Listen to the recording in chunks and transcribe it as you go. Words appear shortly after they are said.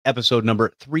episode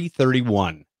number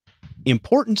 331,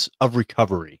 Importance of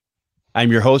Recovery.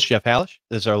 I'm your host, Jeff Halash.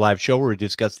 This is our live show where we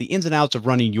discuss the ins and outs of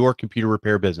running your computer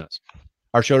repair business.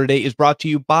 Our show today is brought to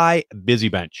you by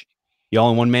BusyBench, the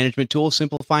all-in-one management tool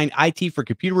simplifying IT for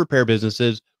computer repair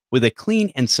businesses with a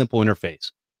clean and simple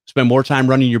interface. Spend more time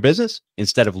running your business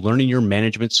instead of learning your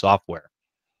management software.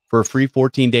 For a free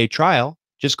 14-day trial,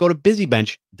 just go to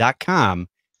busybench.com,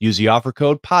 use the offer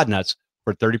code Podnutz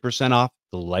for 30% off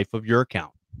the life of your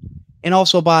account. And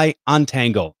also by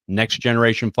Untangle, next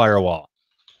generation firewall,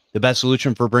 the best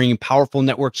solution for bringing powerful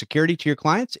network security to your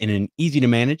clients in an easy to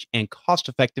manage and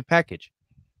cost-effective package.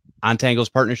 Untangle's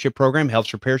partnership program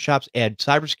helps repair shops add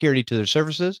cybersecurity to their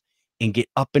services and get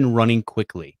up and running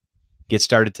quickly. Get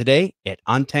started today at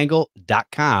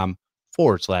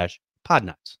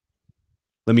untangle.com/podnuts.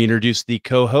 Let me introduce the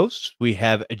co-hosts. We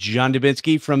have John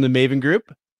Dubinsky from the Maven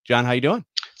Group. John, how you doing?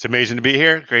 It's amazing to be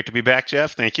here. Great to be back,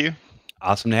 Jeff. Thank you.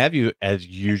 Awesome to have you, as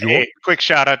usual. Hey, quick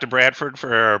shout out to Bradford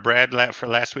for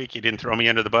last week. He didn't throw me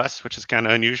under the bus, which is kind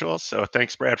of unusual. So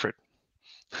thanks, Bradford.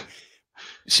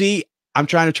 See, I'm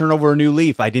trying to turn over a new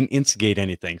leaf. I didn't instigate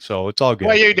anything, so it's all good.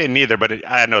 Well, you didn't either, but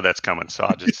I know that's coming, so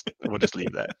we'll just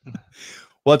leave that.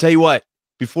 Well, I'll tell you what.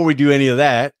 Before we do any of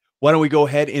that, why don't we go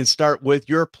ahead and start with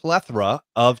your plethora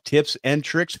of tips and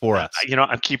tricks for us?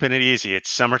 I'm keeping it easy.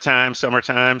 It's summertime,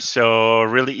 so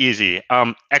really easy.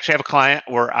 Actually, I have a client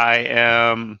where I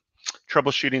am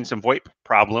troubleshooting some VoIP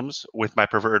problems with my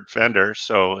preferred vendor,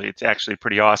 so it's actually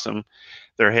pretty awesome.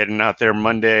 They're heading out there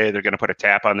Monday. They're going to put a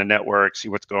tap on the network, see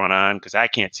what's going on, because I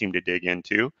can't seem to dig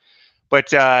into. But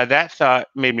that thought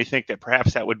made me think that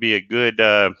perhaps that would be a good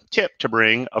tip to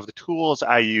bring of the tools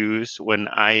I use when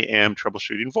I am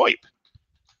troubleshooting VoIP.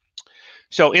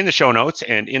 So in the show notes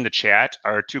and in the chat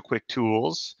are two quick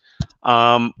tools.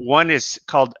 One is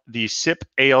called the SIP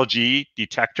ALG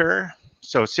detector.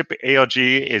 So SIP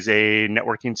ALG is a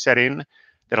networking setting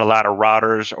that a lot of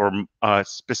routers, or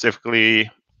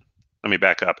specifically, let me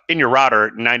back up. In your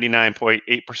router,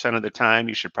 99.8% of the time,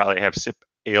 you should probably have SIP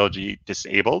ALG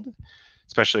disabled,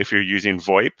 especially if you're using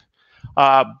VoIP.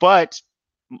 But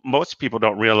most people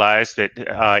don't realize that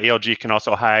ALG can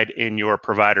also hide in your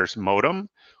provider's modem,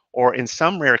 or in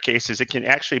some rare cases, it can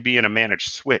actually be in a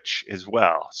managed switch as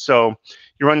well. So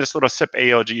you run this little SIP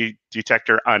ALG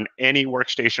detector on any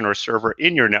workstation or server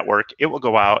in your network, it will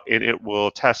go out and it will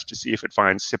test to see if it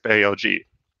finds SIP ALG.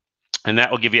 And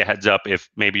that will give you a heads up if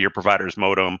maybe your provider's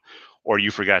modem or you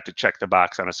forgot to check the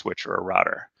box on a switch or a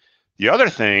router. The other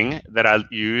thing that I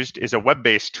used is a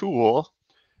web-based tool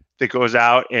that goes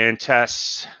out and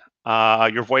tests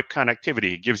your VoIP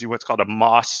connectivity. It gives you what's called a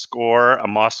MOS score. A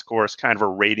MOS score is kind of a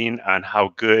rating on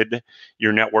how good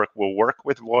your network will work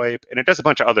with VoIP, and it does a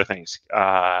bunch of other things.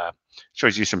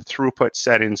 Shows you some throughput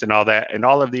settings and all that, and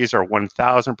all of these are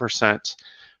 1000%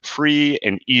 free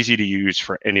and easy to use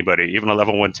for anybody. Even a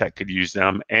level 1 tech could use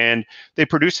them, and they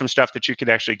produce some stuff that you could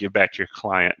actually give back to your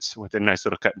clients with a nice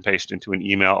little cut and paste into an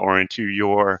email or into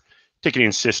your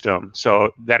ticketing system.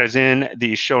 So that is in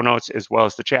the show notes as well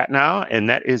as the chat now, and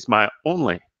that is my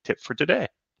only tip for today.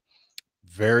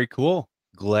 Very cool.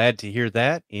 Glad to hear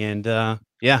that. And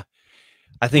yeah,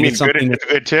 I think it's something it's a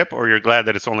good tip, or you're glad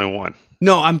that it's only one?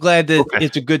 No, I'm glad that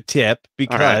it's a good tip,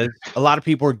 because a lot of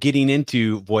people are getting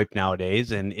into VoIP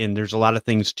nowadays, and there's a lot of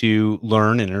things to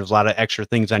learn, and there's a lot of extra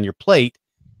things on your plate,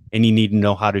 and you need to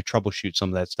know how to troubleshoot some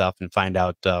of that stuff and find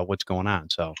out what's going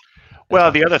on. So,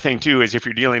 well, the other thing too is if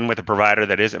you're dealing with a provider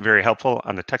that isn't very helpful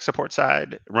on the tech support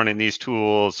side, running these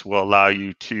tools will allow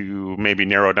you to maybe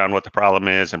narrow down what the problem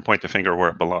is and point the finger where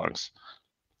it belongs.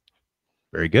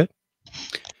 Very good.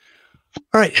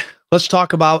 All right, let's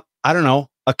talk about, I don't know,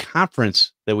 a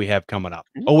conference that we have coming up.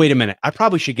 Oh, wait a minute. I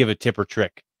probably should give a tip or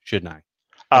trick, shouldn't I?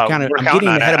 I'm getting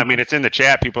ahead. I mean, it's in the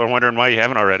chat. People are wondering why you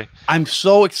haven't already. I'm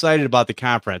so excited about the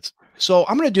conference. So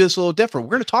I'm going to do this a little different.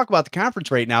 We're going to talk about the conference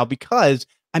right now because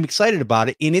I'm excited about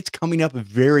it, and it's coming up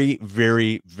very,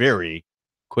 very, very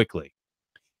quickly.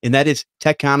 And that is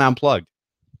TechCon Unplugged,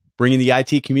 bringing the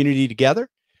IT community together.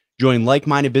 Join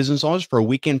like-minded business owners for a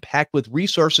weekend packed with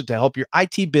resources to help your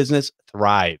IT business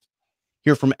thrive.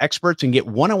 Hear from experts and get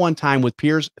one-on-one time with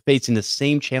peers facing the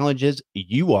same challenges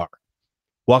you are.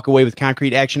 Walk away with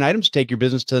concrete action items to take your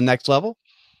business to the next level.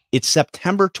 It's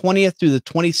September 20th through the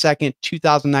 22nd,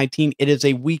 2019. It is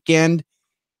a weekend.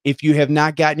 If you have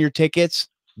not gotten your tickets,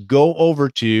 go over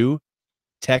to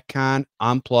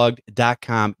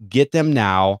techconunplugged.com. Get them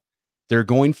now. They're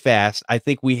going fast. I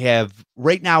think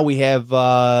right now we have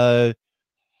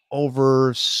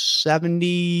over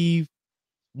 71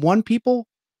 people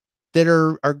that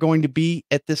are going to be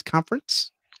at this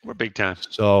conference. We're big time.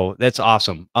 So that's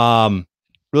awesome.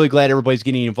 Really glad everybody's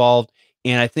getting involved.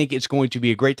 And I think it's going to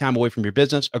be a great time away from your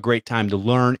business, a great time to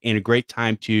learn, and a great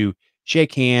time to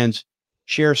shake hands,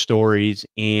 share stories,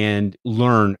 and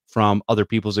learn from other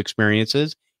people's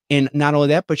experiences. And not only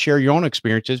that, but share your own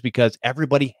experiences because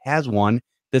everybody has one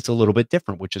that's a little bit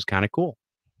different, which is kind of cool.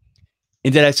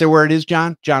 And did I say where it is,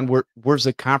 John? John, where's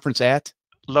the conference at?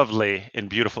 Lovely and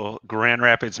beautiful Grand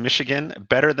Rapids, Michigan.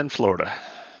 Better than Florida.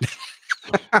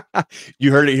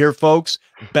 You heard it here, folks.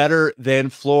 Better than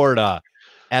Florida.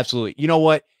 Absolutely. You know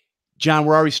what, John,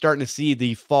 we're already starting to see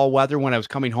the fall weather. When I was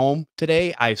coming home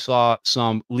today, I saw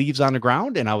some leaves on the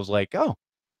ground and I was like, oh,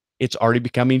 it's already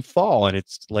becoming fall and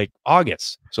it's like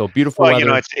August. So beautiful Well, you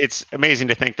know, weather. it's amazing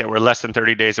to think that we're less than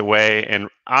 30 days away. And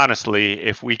honestly,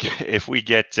 if we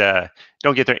get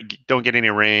don't get any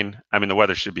rain, I mean, the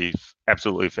weather should be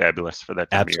absolutely fabulous for that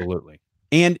time of year. Absolutely.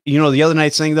 And you know, the other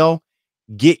nice thing though,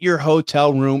 get your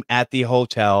hotel room at the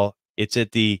hotel. It's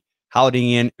at the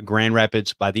Holiday Inn Grand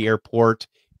Rapids by the airport.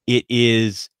 It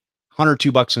is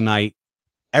 $102 a night.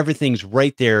 Everything's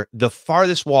right there. The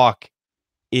farthest walk,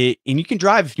 and you can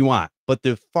drive if you want, but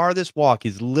the farthest walk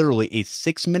is literally a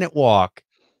 6-minute walk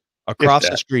If across the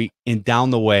that. street and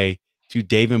down the way to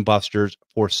Dave and Buster's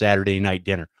for Saturday night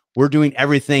dinner. We're doing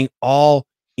everything all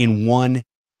in one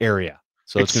area.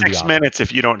 So it's It's going to be 6 awesome. minutes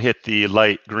if you don't hit the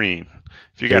light green.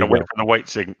 If you There got to you wait go. for the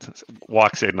white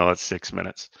walk signal, it's 6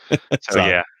 minutes. So So,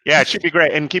 yeah, it should be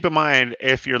great. And keep in mind,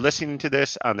 if you're listening to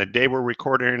this on the day we're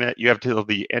recording it, you have till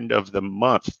the end of the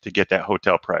month to get that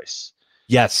hotel price.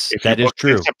 yes, If you that is book in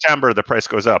true. September, the price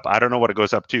goes up. I don't know what it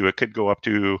goes up to. It could go up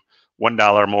to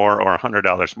 $1 more or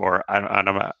 $100 more.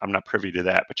 I'm not privy to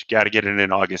that, but you got to get it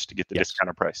in August to get the Yes.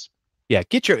 discounted price. Yeah,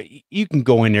 you can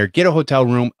go in there, get a hotel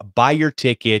room, buy your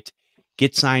ticket,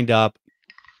 get signed up,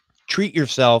 treat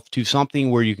yourself to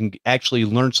something where you can actually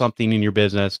learn something in your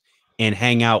business and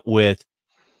hang out with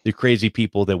the crazy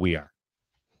people that we are.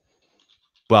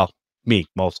 Well, me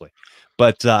mostly.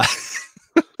 But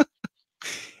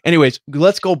anyways,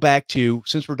 let's go back to,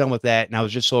 since we're done with that, and I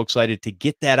was just so excited to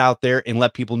get that out there and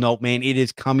let people know, man, it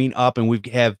is coming up and we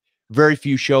have very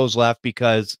few shows left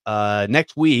because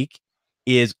next week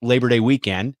is Labor Day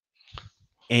weekend.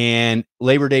 And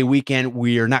Labor Day weekend,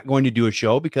 we are not going to do a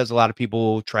show because a lot of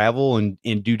people travel and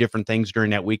do different things during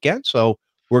that weekend. So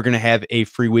we're going to have a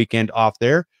free weekend off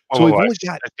there. So we've I only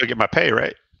got, still get my pay,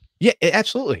 right? yeah,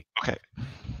 absolutely. Okay.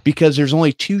 Because there's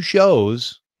only 2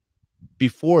 shows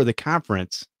before the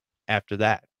conference after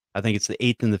that. I think it's the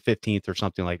 8th and the 15th or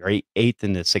something like, or 8th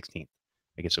and the 16th,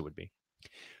 I guess it would be.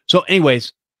 So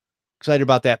anyways, excited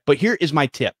about that. But here is my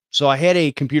tip. So I had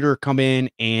a computer come in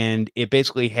and it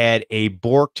basically had a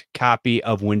borked copy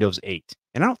of Windows 8.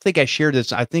 And I don't think I shared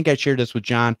this. I think I shared this with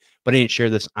John, but I didn't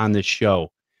share this on this show.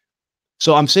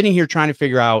 So I'm sitting here trying to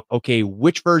figure out, okay,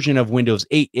 which version of Windows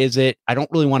 8 is it? I don't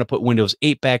really want to put Windows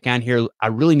 8 back on here. I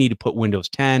really need to put Windows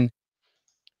 10.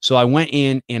 So I went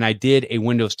in and I did a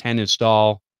Windows 10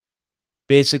 install.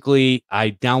 Basically,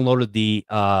 I downloaded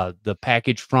the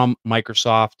package from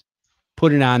Microsoft,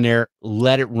 put it on there,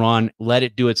 let it run, let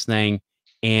it do its thing,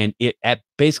 and it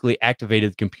basically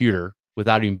activated the computer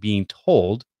without even being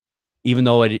told, even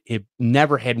though it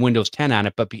never had Windows 10 on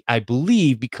it. But I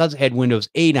believe because it had Windows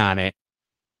 8 on it,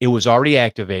 it was already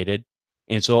activated,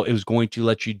 and so it was going to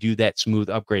let you do that smooth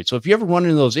upgrade. So if you ever run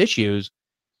into those issues,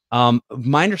 my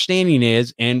understanding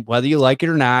is, and whether you like it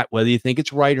or not, whether you think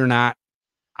it's right or not,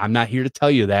 I'm not here to tell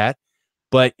you that.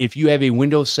 But if you have a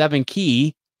Windows 7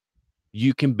 key,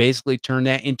 you can basically turn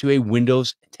that into a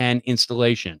Windows 10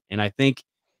 installation. And I think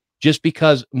just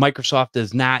because Microsoft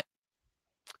does not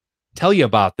tell you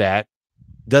about that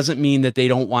doesn't mean that they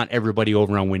don't want everybody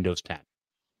over on Windows 10,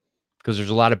 because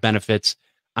there's a lot of benefits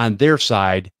on their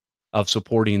side of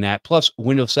supporting that. Plus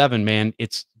Windows 7, man,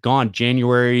 it's gone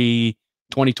January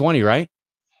 2020, right?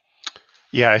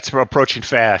 Yeah, it's approaching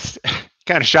fast.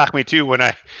 Kind of shocked me too when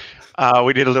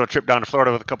we did a little trip down to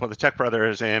Florida with a couple of the tech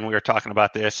brothers, and we were talking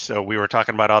about this. So we were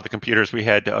talking about all the computers we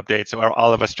had to update. So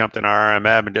all of us jumped in our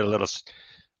RMM and did a little,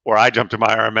 or I jumped in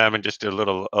my RMM and just did a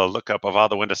little lookup of all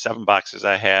the Windows 7 boxes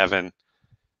I have. And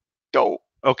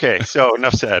okay, so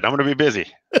enough said. I'm going to be busy.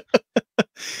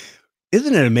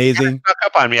 Isn't it amazing? Snuck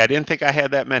up on me. I didn't think I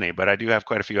had that many, but I do have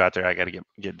quite a few out there. I got to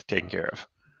get taken care of.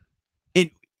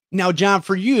 Now, John,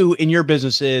 for you in your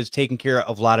businesses, taking care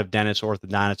of a lot of dentists,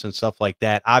 orthodontists, and stuff like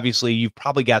that, obviously you've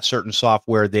probably got certain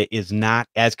software that is not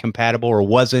as compatible or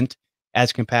wasn't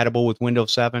as compatible with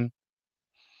Windows 7.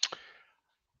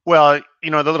 Well,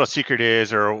 you know, the little secret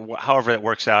is, or however it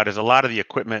works out, is a lot of the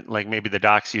equipment, like maybe the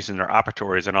docs using their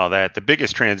operatories and all that. The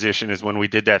biggest transition is when we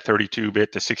did that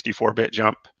 32-bit to 64-bit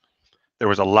jump. There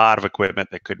was a lot of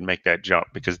equipment that couldn't make that jump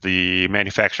because the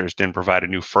manufacturers didn't provide a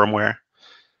new firmware.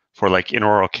 for like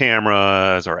intraoral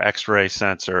cameras or X-ray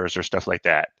sensors or stuff like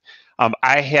that.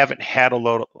 I haven't had a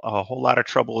whole lot of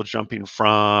trouble jumping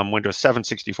from Windows 7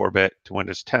 64-bit to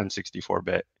Windows 10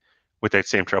 64-bit with that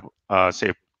same trouble,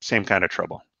 same kind of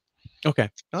trouble. Okay,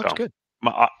 well, that's So, good.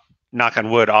 knock on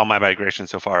wood, all my migrations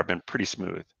so far have been pretty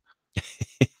smooth.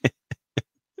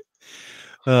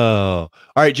 Oh,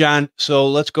 all right, John. So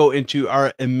let's go into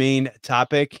our main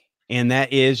topic, and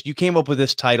that is you came up with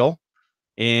this title,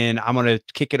 and I'm going to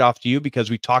kick it off to you because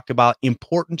we talked about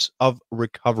importance of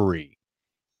recovery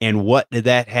and what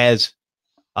that has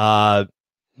to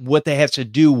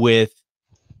do with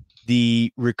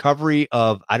the recovery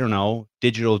of, I don't know,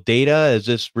 digital data. Is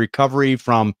this recovery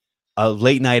from a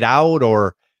late night out,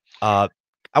 or I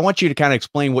want you to kind of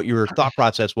explain what your thought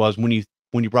process was when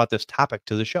you brought this topic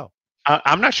to the show.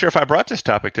 I'm not sure if I brought this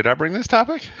topic. Did I bring this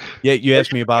topic? Yeah, you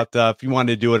asked me about if you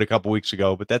wanted to do it a couple weeks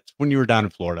ago, but that's when you were down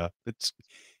in Florida.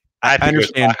 I think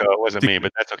understand. It was Paco, it wasn't me,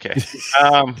 but that's okay.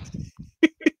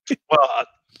 Well,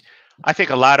 I think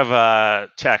a lot of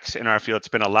techs in our field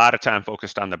spend a lot of time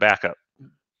focused on the backup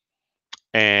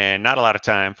and not a lot of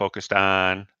time focused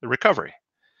on the recovery.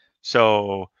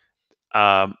 So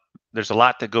there's a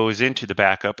lot that goes into the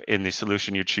backup in the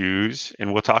solution you choose,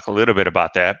 and we'll talk a little bit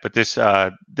about that. But this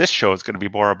show is going to be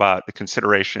more about the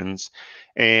considerations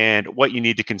and what you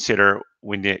need to consider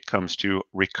when it comes to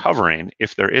recovering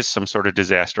if there is some sort of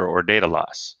disaster or data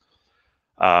loss,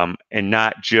 and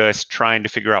not just trying to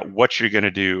figure out what you're going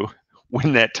to do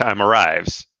when that time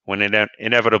arrives, when it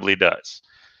inevitably does.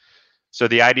 So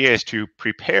the idea is to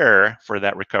prepare for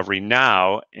that recovery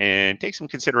now and take some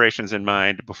considerations in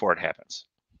mind before it happens.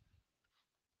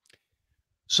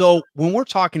 So when we're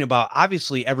talking about,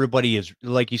 obviously everybody is,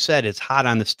 like you said, it's hot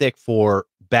on the stick for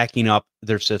backing up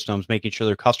their systems, making sure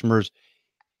their customers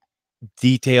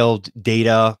detailed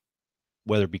data,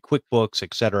 whether it be QuickBooks,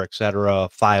 et cetera,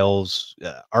 files,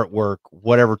 artwork,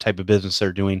 whatever type of business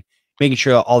they're doing, making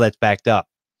sure all that's backed up.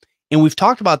 And we've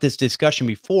talked about this discussion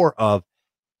before of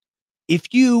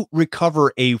if you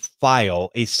recover a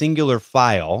file, a singular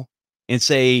file, and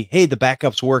say, hey, the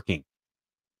backup's working.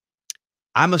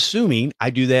 I'm assuming I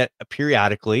do that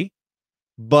periodically,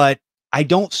 but I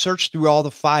don't search through all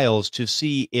the files to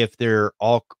see if they're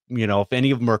all, if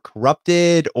any of them are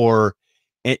corrupted or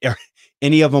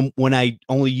any of them when I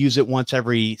only use it once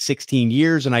every 16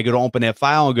 years and I go to open that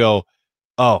file and go,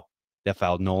 oh, that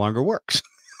file no longer works.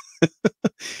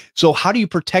 So how do you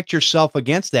protect yourself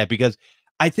against that? Because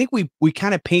I think we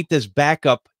kind of paint this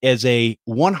backup as a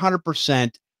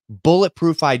 100%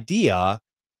 bulletproof idea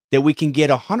that we can get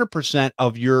 100%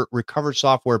 of your recovered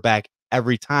software back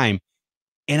every time.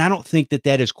 And I don't think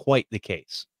that is quite the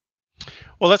case.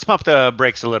 Well, let's pump the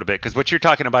brakes a little bit because what you're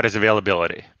talking about is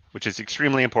availability, which is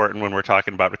extremely important when we're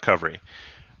talking about recovery.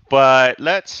 But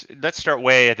let's start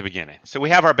way at the beginning. So we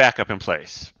have our backup in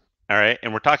place, all right?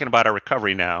 And we're talking about our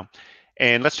recovery now.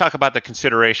 And let's talk about the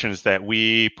considerations that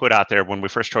we put out there when we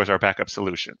first chose our backup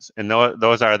solutions. And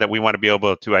those are that we want to be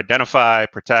able to identify,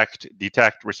 protect,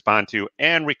 detect, respond to,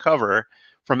 and recover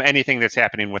from anything that's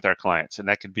happening with our clients. And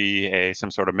that could be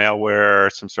some sort of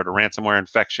malware, some sort of ransomware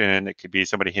infection. It could be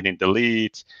somebody hitting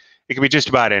delete. It could be just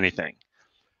about anything.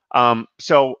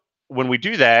 So when we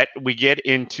do that, we get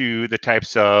into the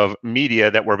types of media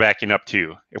that we're backing up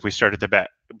to if we start at the back,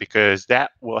 because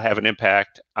that will have an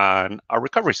impact on our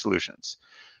recovery solutions.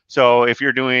 So if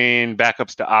you're doing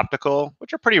backups to optical,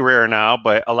 which are pretty rare now,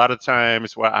 but a lot of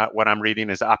times what I'm reading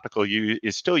is optical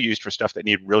is still used for stuff that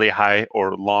need really high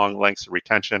or long lengths of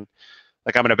retention.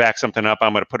 Like I'm going to back something up,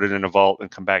 I'm going to put it in a vault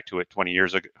and come back to it 20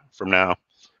 years from now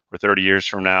or 30 years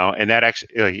from now. And that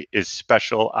actually is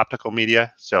special optical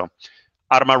media. So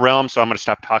out of my realm, so I'm going to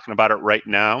stop talking about it right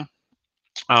now.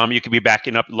 You could be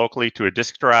backing up locally to a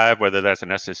disk drive, whether that's an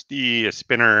SSD, a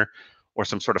spinner, or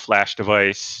some sort of flash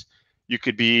device. You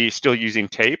could be still using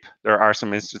tape. There are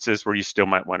some instances where you still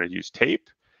might want to use tape.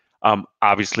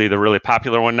 Obviously, the really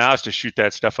popular one now is to shoot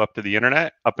that stuff up to the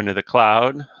internet, up into the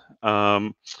cloud.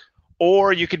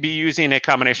 Or you could be using a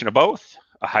combination of both,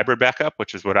 a hybrid backup,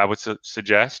 which is what I would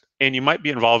suggest. And you might be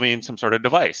involving some sort of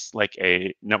device, like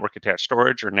a network attached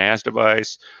storage or NAS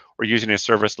device, or using a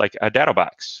service like a data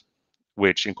box,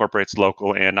 which incorporates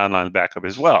local and online backup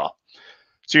as well.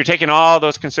 So you're taking all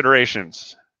those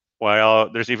considerations. Well,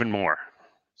 there's even more.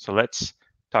 So let's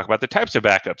talk about the types of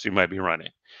backups you might be running.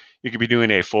 You could be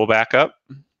doing a full backup.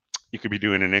 You could be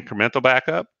doing an incremental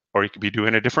backup, or you could be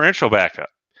doing a differential backup.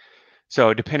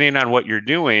 So depending on what you're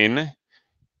doing,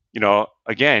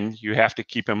 again, you have to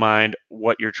keep in mind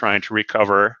what you're trying to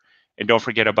recover, and don't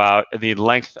forget about the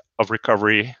length of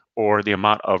recovery or the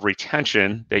amount of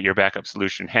retention that your backup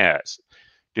solution has.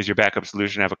 Does your backup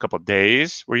solution have a couple of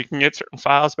days where you can get certain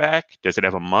files back? Does it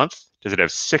have a month? Does it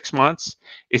have 6 months?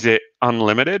 Is it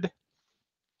unlimited?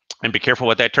 And be careful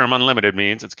what that term unlimited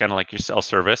means. It's kind of like your cell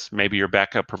service. Maybe your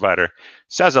backup provider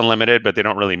says unlimited, but they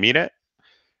don't really mean it.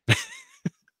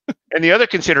 And the other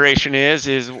consideration is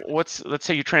let's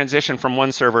say you transition from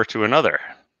one server to another.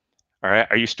 All right,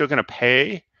 are you still going to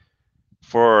pay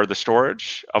for the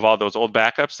storage of all those old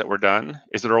backups that were done?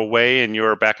 Is there a way in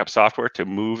your backup software to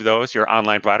move those, your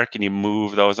online provider, can you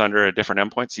move those under a different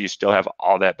endpoint so you still have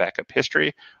all that backup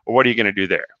history? Or what are you going to do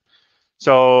there?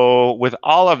 So with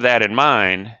all of that in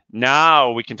mind,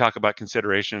 now we can talk about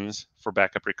considerations for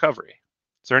backup recovery.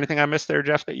 Is there anything I missed there,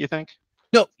 Jeff, that you think?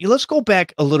 No, let's go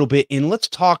back a little bit and let's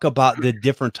talk about the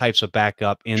different types of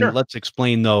backup and Sure. let's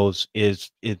explain those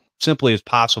as simply as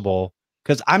possible,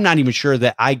 because I'm not even sure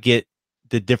that I get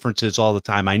the differences all the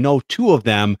time. I know two of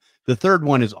them. The third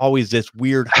one is always this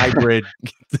weird hybrid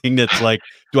thing that's like,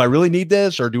 do I really need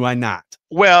this or do I not?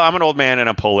 Well, I'm an old man and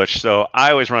I'm Polish, so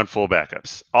I always run full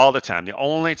backups all the time. The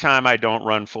only time I don't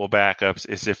run full backups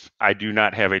is if I do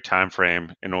not have a time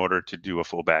frame in order to do a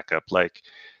full backup. Like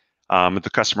if the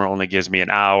customer only gives me an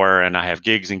hour and I have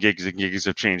gigs and gigs and gigs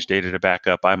of change data to back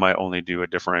up, I might only do a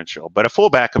differential. But a full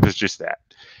backup is just that.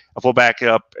 A full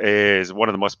backup is one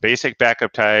of the most basic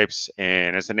backup types.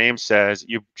 And as the name says,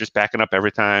 you're just backing up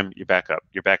every time you back up.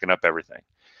 You're backing up everything.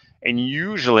 And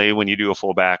usually when you do a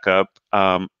full backup,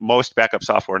 most backup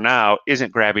software now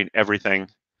isn't grabbing everything.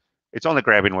 It's only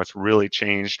grabbing what's really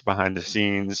changed behind the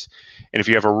scenes. And if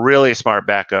you have a really smart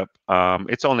backup,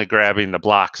 it's only grabbing the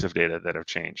blocks of data that have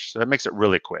changed. So that makes it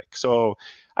really quick. So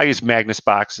I use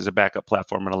Magnusbox as a backup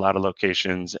platform in a lot of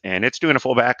locations, and it's doing a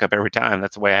full backup every time.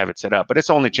 That's the way I have it set up. But it's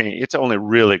only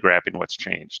really grabbing what's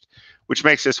changed, which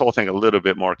makes this whole thing a little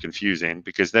bit more confusing,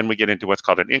 because then we get into what's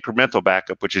called an incremental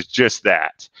backup, which is just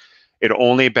that. It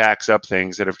only backs up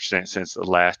things that have changed since the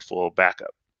last full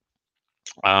backup.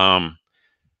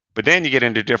 But then you get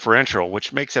into differential,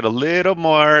 which makes it a little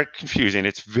more confusing.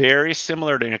 It's very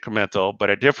similar to incremental, but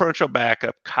a differential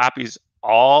backup copies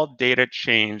all data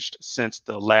changed since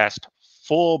the last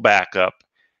full backup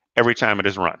every time it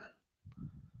is run.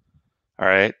 All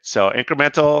right, so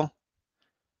incremental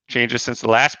changes since the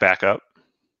last backup.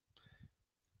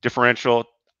 Differential,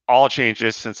 all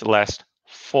changes since the last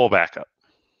full backup.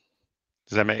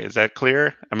 Is that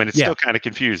clear? I mean, it's still kind of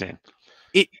confusing.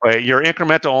 But your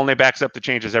incremental only backs up the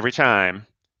changes every time.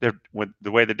 The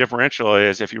way the differential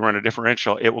is, if you run a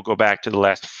differential, it will go back to the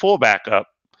last full backup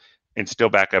and still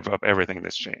back up everything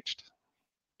that's changed.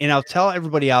 And I'll tell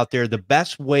everybody out there the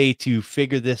best way to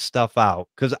figure this stuff out,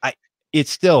 because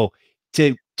it's still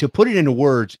to put it into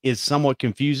words is somewhat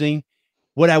confusing.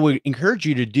 What I would encourage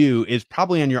you to do is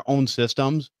probably on your own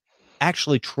systems,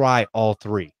 actually try all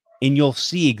three and you'll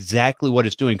see exactly what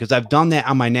it's doing. Because I've done that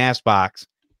on my NAS box,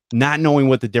 not knowing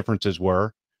what the differences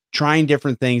were, trying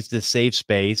different things to save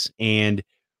space. And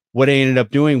what I ended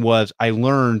up doing was I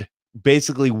learned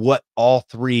basically what all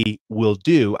three will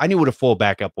do. I knew what a full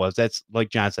backup was. That's, like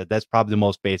John said, that's probably the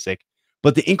most basic.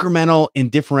 But the incremental and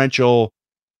differential,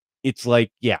 it's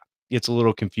like, yeah, it's a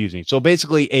little confusing. So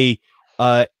basically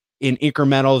an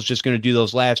incremental is just going to do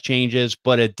those last changes,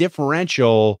 but a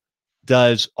differential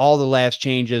does all the last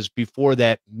changes before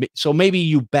that. So maybe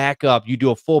you back up, you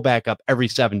do a full backup every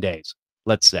 7 days,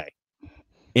 let's say.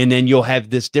 And then you'll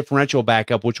have this differential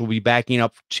backup, which will be backing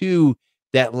up to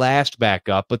that last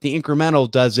backup, but the incremental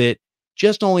does it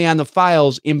just only on the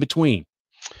files in between.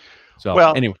 So,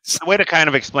 well, anyways, the way to kind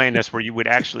of explain this, where you would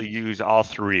actually use all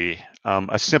three,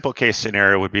 a simple case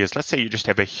scenario would be is, let's say you just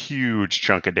have a huge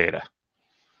chunk of data.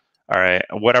 All right,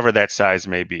 whatever that size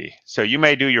may be. So you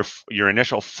may do your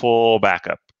initial full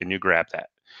backup and you grab that.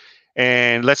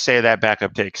 And let's say that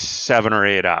backup takes 7 or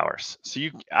 8 hours. So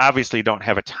you obviously don't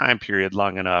have a time period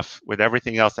long enough with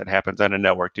everything else that happens on a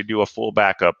network to do a full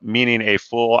backup, meaning a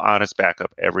full honest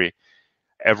backup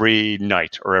every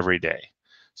night or every day.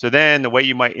 So then the way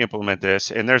you might implement this,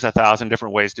 and there's 1,000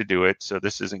 different ways to do it, so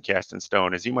this isn't cast in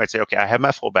stone, is you might say, okay, I have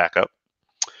my full backup.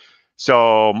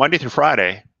 So Monday through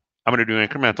Friday, I'm going to do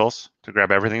incrementals to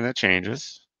grab everything that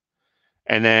changes.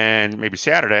 And then maybe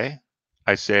Saturday,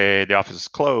 I say the office is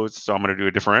closed, so I'm going to do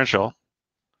a differential.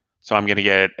 So I'm going to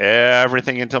get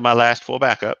everything until my last full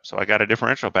backup. So I got a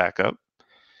differential backup.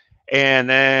 And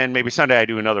then maybe Sunday I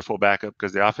do another full backup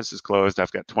because the office is closed.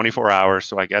 I've got 24 hours,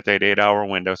 so I got that 8-hour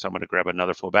window. So I'm going to grab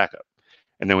another full backup.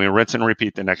 And then we rinse and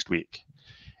repeat the next week.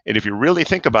 And if you really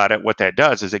think about it, what that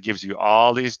does is it gives you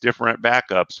all these different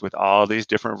backups with all these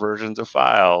different versions of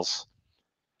files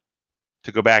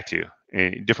to go back to,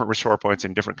 and different restore points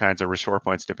and different kinds of restore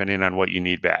points depending on what you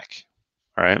need back.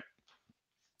 All right.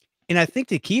 And I think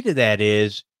the key to that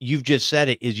is, you've just said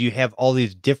it, is you have all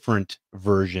these different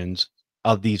versions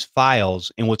of these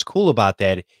files. And what's cool about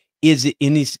that is,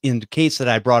 in the case that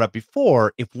I brought up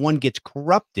before, if one gets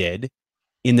corrupted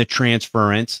in the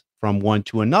transference from one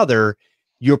to another,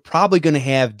 you're probably going to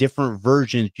have different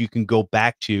versions you can go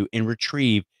back to and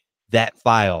retrieve that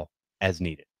file as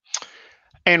needed.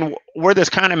 And where this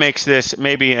kind of makes this,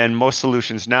 maybe in most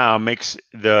solutions now, makes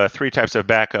the 3 types of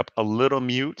backup a little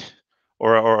mute,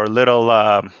 or a little,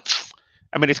 I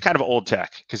mean, it's kind of old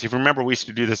tech, because if you remember, we used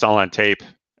to do this all on tape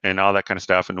and all that kind of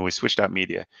stuff, and we switched out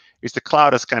media. Is the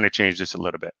cloud has kind of changed this a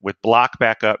little bit with block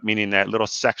backup, meaning that little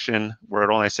section where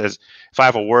it only says, if I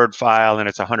have a Word file and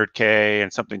it's 100K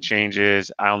and something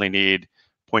changes, I only need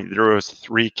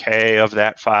 0.03K of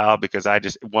that file because I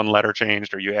just, one letter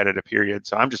changed or you added a period.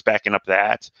 So I'm just backing up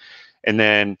that. And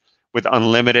then with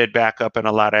unlimited backup in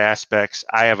a lot of aspects,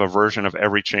 I have a version of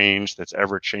every change that's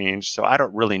ever changed. So I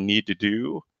don't really need to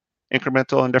do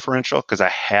incremental and differential because I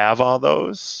have all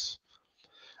those.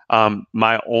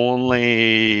 My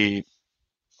only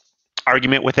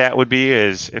argument with that would be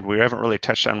is, and we haven't really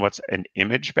touched on what's an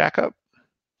image backup,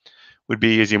 would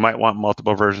be is you might want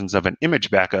multiple versions of an image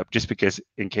backup just because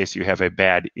in case you have a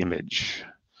bad image.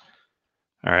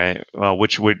 All right, well,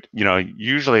 which would,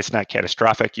 usually it's not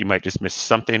catastrophic. You might just miss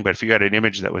something, but if you had an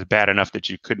image that was bad enough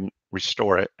that you couldn't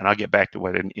restore it, and I'll get back to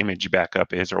what an image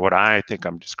backup is, or what I think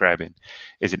I'm describing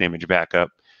is an image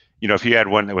backup. If you had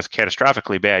one that was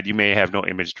catastrophically bad, you may have no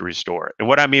image to restore it. And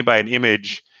what I mean by an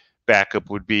image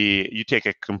backup would be you take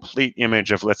a complete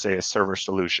image of, let's say, a server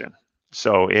solution.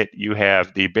 So you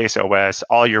have the base OS,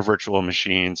 all your virtual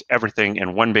machines, everything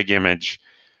in one big image,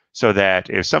 so that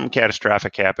if something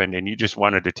catastrophic happened and you just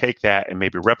wanted to take that and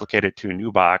maybe replicate it to a new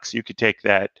box, you could take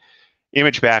that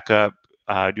image backup,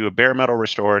 do a bare metal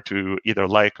restore to either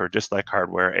like or dislike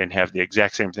hardware, and have the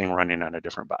exact same thing running on a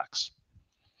different box.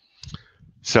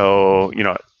 So,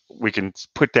 we can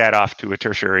put that off to a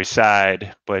tertiary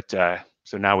side, but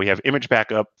so now we have image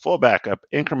backup, full backup,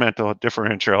 incremental,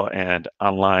 differential, and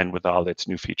online with all its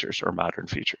new features or modern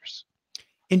features.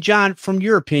 And John, from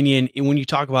your opinion, when you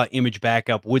talk about image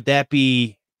backup,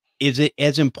 is it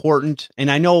as important? And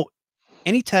I know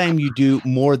anytime you do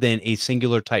more than a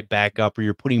singular type backup, or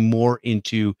you're putting more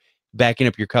into backing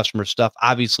up your customer stuff,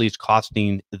 obviously it's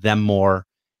costing them more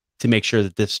to make sure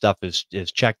that this stuff is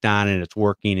checked on and it's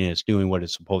working and it's doing what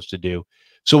it's supposed to do.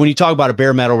 So when you talk about a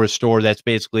bare metal restore, that's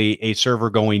basically a server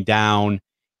going down,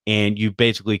 and you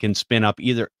basically can spin up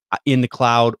either in the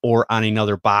cloud or on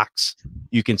another box.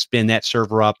 You can spin that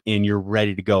server up and you're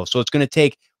ready to go. So it's going to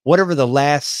take whatever the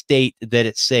last state that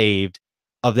it saved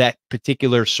of that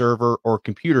particular server or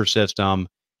computer system.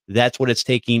 That's what it's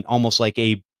taking, almost like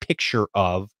a picture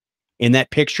of. And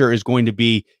that picture is going to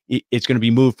be, it's going to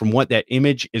be moved from that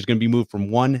image is going to be moved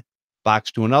from one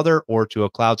box to another, or to a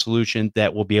cloud solution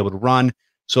that will be able to run.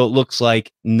 So it looks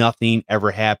like nothing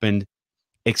ever happened,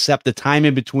 except the time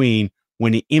in between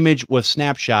when the image was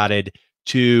snapshotted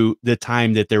to the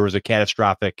time that there was a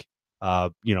catastrophic,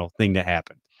 thing that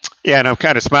happened. Yeah, and I'm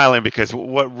kind of smiling because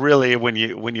what really, when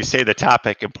you say the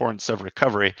topic, importance of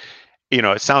recovery,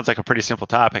 it sounds like a pretty simple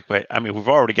topic, but I mean, we've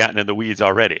already gotten in the weeds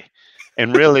already.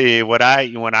 And really, when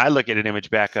I look at an image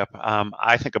backup,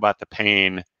 I think about the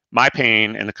pain, my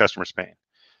pain, and the customer's pain.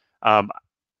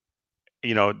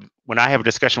 When I have a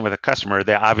discussion with a customer,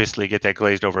 they obviously get that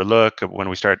glazed over look. When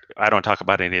we start, I don't talk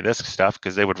about any of this stuff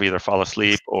because they would either fall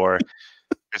asleep or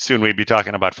soon we'd be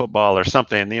talking about football or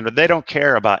something. They don't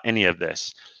care about any of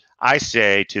this. I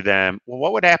say to them, well,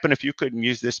 what would happen if you couldn't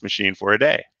use this machine for a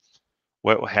day?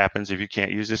 What happens if you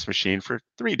can't use this machine for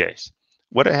 3 days?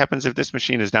 What happens if this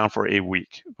machine is down for a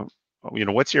week?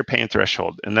 What's your pain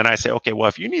threshold? And then I say, okay, well,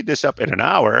 if you need this up in an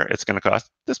hour, it's going to cost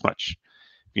this much.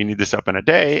 If you need this up in a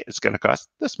day, it's going to cost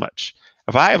this much.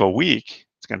 If I have a week,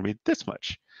 it's going to be this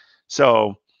much.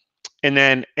 So, and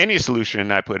then any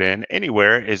solution I put in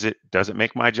anywhere does it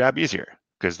make my job easier?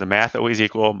 Because the math always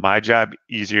equal my job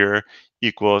easier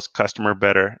equals customer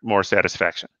better, more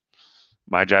satisfaction.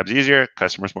 My job's easier,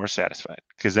 customer's more satisfied.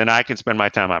 Because then I can spend my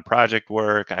time on project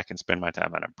work, I can spend my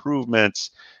time on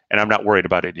improvements, and I'm not worried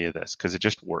about any of this because it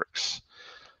just works.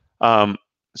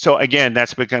 So again,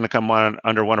 that's going to come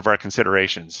under one of our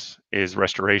considerations is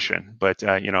restoration. But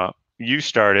you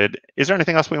started. Is there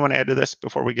anything else we want to add to this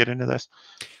before we get into this?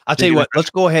 I'll tell you what. Let's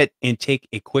go ahead and take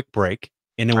a quick break,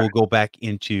 and then we'll go back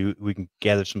into. We can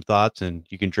gather some thoughts, and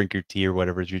you can drink your tea or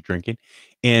whatever you're drinking,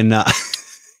 and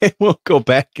we'll go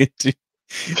back into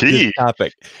this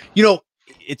topic.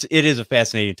 It is a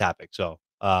fascinating topic. So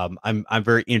I'm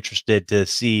very interested to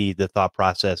see the thought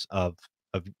process of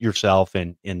yourself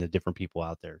and the different people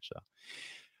out there. So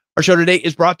Our show today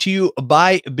is brought to you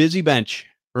by BusyBench.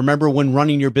 Remember when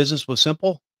running your business was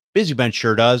simple? BusyBench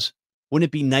sure does. Wouldn't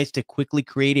it be nice to quickly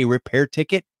create a repair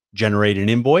ticket, generate an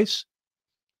invoice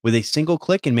with a single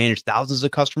click and manage thousands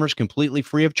of customers completely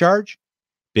free of charge?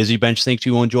 BusyBench thinks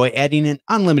you will enjoy adding an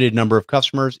unlimited number of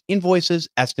customers, invoices,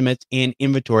 estimates, and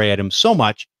inventory items so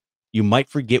much you might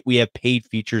forget we have paid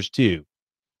features too.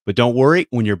 But don't worry,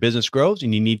 when your business grows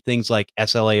and you need things like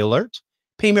SLA alerts,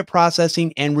 payment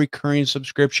processing, and recurring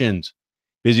subscriptions,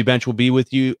 BusyBench will be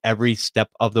with you every step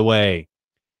of the way.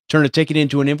 Turn a ticket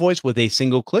into an invoice with a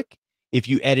single click. If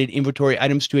you added inventory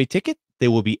items to a ticket, they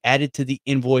will be added to the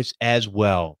invoice as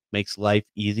well. Makes life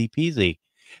easy peasy.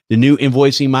 The new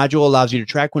invoicing module allows you to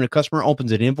track when a customer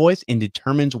opens an invoice and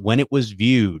determines when it was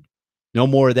viewed. No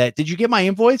more of that. Did you get my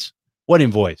invoice? What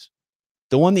invoice?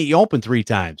 The one that you opened 3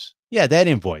 times. Yeah, that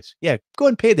invoice. Yeah, go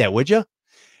ahead and pay that, would you?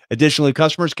 Additionally,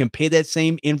 customers can pay that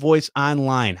same invoice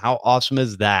online. How awesome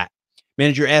is that?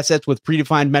 Manage your assets with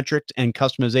predefined metrics and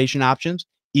customization options.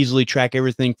 Easily track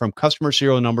everything from customer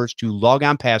serial numbers to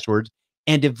logon passwords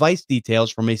and device details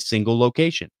from a single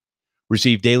location.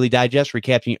 Receive daily digests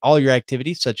recapping all your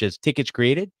activities, such as tickets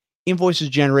created, invoices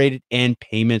generated, and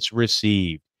payments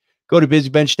received. Go to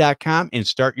busybench.com and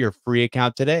start your free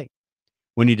account today.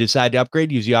 When you decide to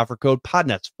upgrade, use the offer code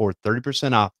Podnutz for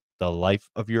 30% off the life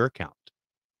of your account.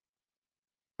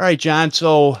 All right, John.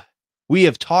 So we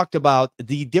have talked about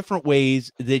the different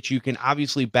ways that you can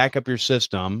obviously back up your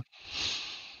system.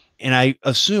 And I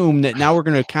assume that now we're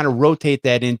going to kind of rotate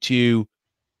that into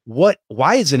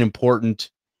why is it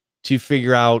important to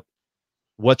figure out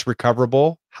what's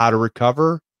recoverable, how to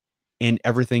recover, and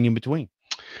everything in between?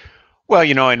 Well,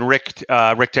 and Rick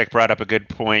Tech brought up a good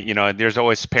point. There's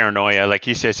always paranoia. Like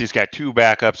he says, he's got 2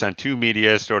 backups on 2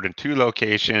 media stored in 2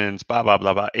 locations, blah, blah,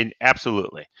 blah, blah. And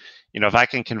absolutely. If I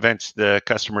can convince the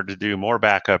customer to do more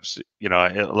backups, it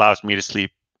allows me to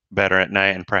sleep better at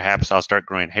night and perhaps I'll start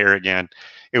growing hair again.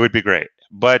 It would be great.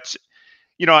 But,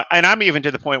 and I'm even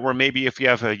to the point where maybe if you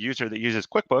have a user that uses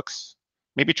QuickBooks,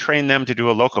 maybe train them to do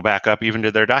a local backup even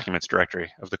to their documents directory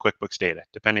of the QuickBooks data,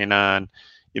 depending on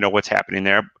what's happening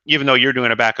there. Even though you're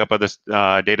doing a backup of this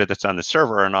data that's on the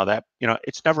server and all that,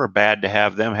 it's never bad to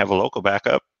have them have a local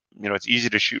backup. It's easy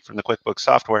to shoot from the QuickBooks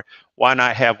software. Why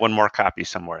not have one more copy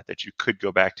somewhere that you could go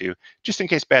back to just in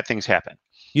case bad things happen?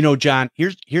 John,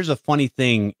 here's a funny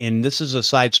thing, and this is a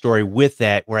side story with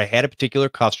that, where I had a particular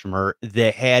customer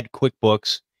that had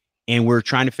QuickBooks, and we're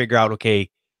trying to figure out, okay,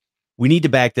 we need to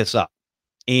back this up.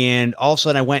 And all of a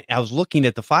sudden I was looking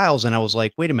at the files and I was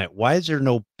like, wait a minute, why is there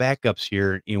no backups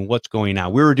here? What's going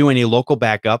on? We were doing a local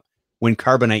backup when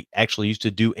Carbonite actually used to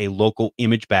do a local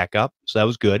image backup. So that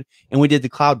was good. And we did the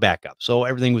cloud backup. So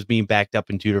everything was being backed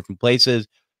up in 2 different places.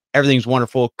 Everything's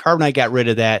wonderful. Carbonite got rid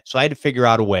of that. So I had to figure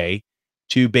out a way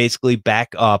to basically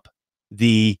back up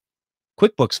the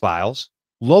QuickBooks files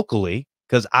locally,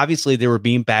 because obviously they were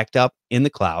being backed up in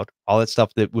the cloud, all that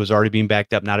stuff that was already being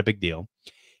backed up, not a big deal.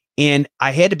 And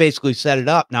I had to basically set it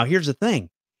up. Now, here's the thing.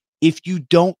 If you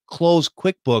don't close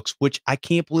QuickBooks, which I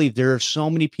can't believe there are so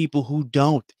many people who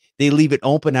don't, they leave it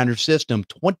open on their system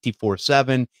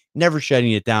 24/7, never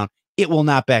shutting it down, it will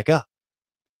not back up.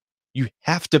 You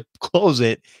have to close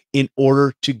it in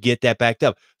order to get that backed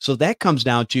up. So that comes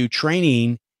down to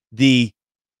training the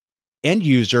end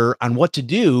user on what to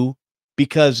do,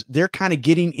 because they're kind of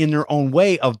getting in their own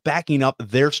way of backing up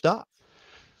their stuff.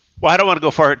 Well, I don't want to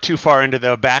go too far into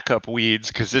the backup weeds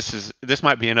because this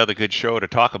might be another good show to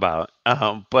talk about.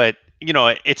 But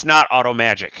it's not auto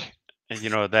magic.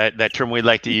 That term we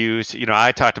like to use.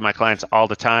 I talk to my clients all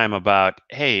the time about,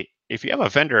 hey, if you have a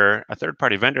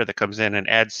third-party vendor that comes in and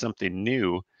adds something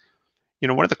new,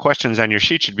 one of the questions on your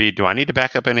sheet should be, do I need to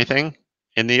back up anything?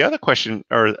 And the other question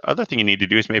or other thing you need to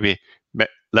do is maybe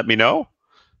let me know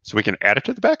so we can add it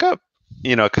to the backup.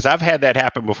 Because I've had that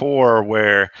happen before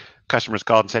where customers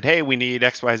called and said, hey, we need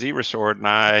XYZ restored. And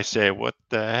I say, what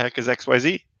the heck is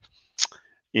XYZ?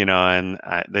 And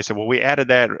they said, well, we added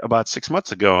that about 6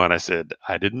 months ago. And I said,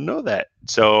 I didn't know that.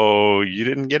 So you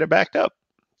didn't get it backed up.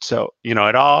 So, it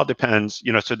all depends,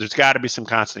 so there's got to be some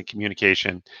constant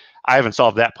communication. I haven't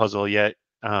solved that puzzle yet.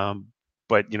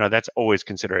 But, that's always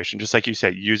consideration. Just like you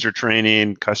said, user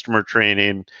training, customer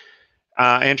training,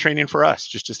 and training for us,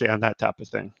 just to stay on that type of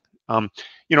thing. And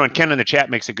Ken in the chat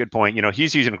makes a good point.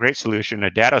 He's using a great solution, a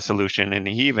data solution, and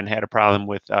he even had a problem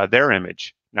with their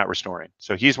image not restoring.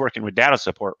 So he's working with data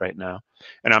support right now.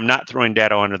 And I'm not throwing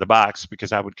data under the box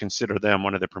because I would consider them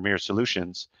one of the premier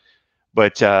solutions.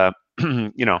 But,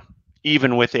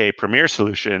 even with a premier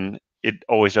solution, it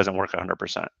always doesn't work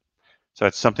 100%. So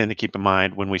it's something to keep in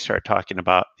mind when we start talking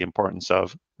about the importance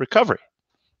of recovery.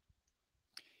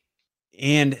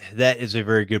 And that is a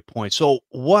very good point. So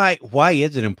why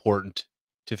is it important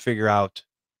to figure out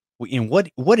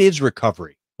what is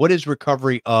recovery? What is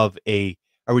recovery of a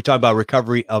are we talking about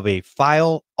recovery of a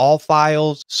file, all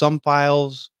files, some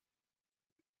files?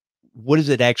 What does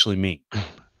it actually mean?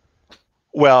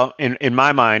 Well, in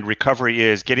my mind, recovery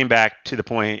is getting back to the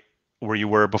point where you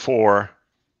were before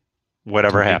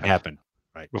whatever Something happened, happened.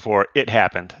 Right. before it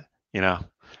happened, you know.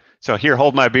 So here,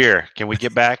 hold my beer. Can we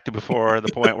get back to before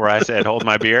the point where I said, hold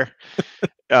my beer?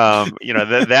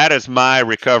 That is my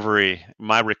recovery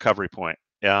point.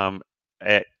 Um,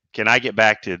 can I get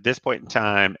back to this point in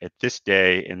time at this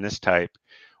day in this type,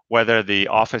 whether the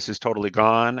office is totally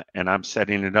gone and I'm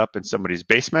setting it up in somebody's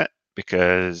basement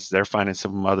because they're finding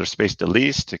some other space to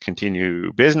lease to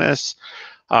continue business.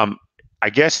 I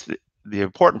guess the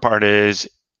important part is,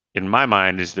 in my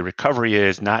mind, is the recovery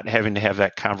is not having to have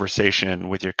that conversation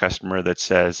with your customer that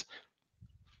says,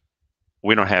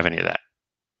 we don't have any of that.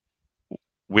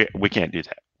 We can't do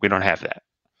that. We don't have that.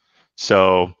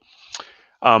 So,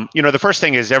 the first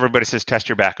thing is everybody says test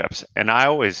your backups, and I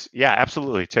always, yeah,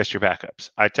 absolutely test your backups.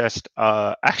 I test,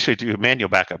 actually do manual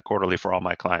backup quarterly for all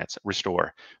my clients,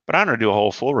 restore. But I don't do a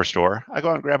whole full restore. I go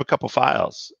out and grab a couple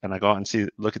files, and I go out and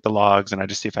look at the logs, and I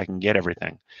just see if I can get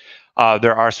everything.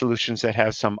 There are solutions that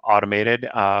have some automated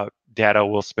data.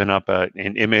 Will spin up an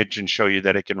image and show you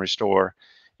that it can restore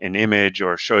an image,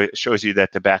 or shows you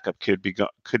that the backup could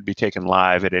be taken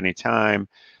live at any time.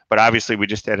 But obviously, we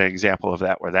just had an example of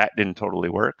that where that didn't totally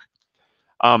work.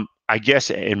 I guess,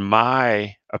 in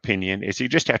my opinion, is you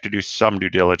just have to do some due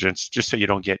diligence just so you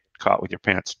don't get caught with your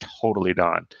pants totally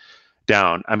down.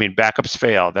 I mean, backups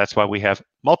fail. That's why we have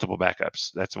multiple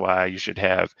backups. That's why you should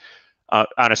have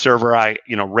on a server.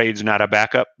 RAID's not a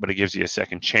backup, but it gives you a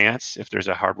second chance if there's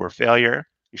a hardware failure.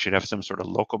 You should have some sort of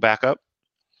local backup.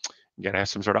 You got to have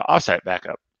some sort of offsite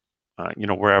backup,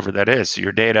 wherever that is. So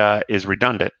your data is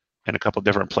redundant in a couple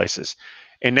different places.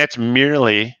 And that's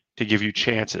merely to give you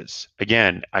chances.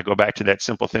 Again, I go back to that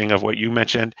simple thing of what you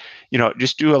mentioned,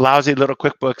 just do a lousy little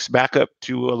QuickBooks backup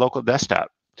to a local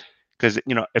desktop. Because,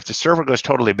 if the server goes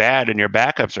totally bad and your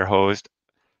backups are hosed,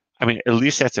 I mean, at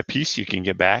least that's a piece you can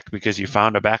get back because you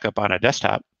found a backup on a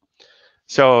desktop.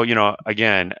 So,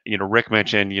 again, Rick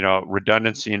mentioned,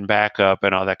 redundancy and backup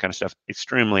and all that kind of stuff,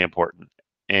 extremely important.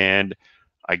 And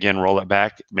again, roll it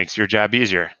back, it makes your job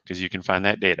easier because you can find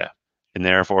that data, and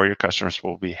therefore your customers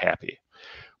will be happy.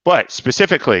 But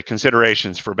specifically,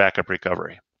 considerations for backup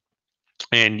recovery.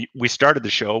 And we started the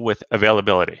show with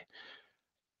availability.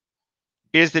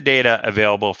 Is the data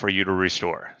available for you to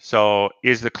restore? So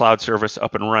is the cloud service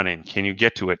up and running? Can you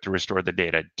get to it to restore the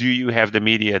data? Do you have the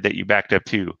media that you backed up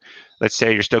to? Let's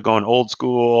say you're still going old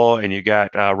school and you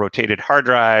got rotated hard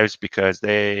drives because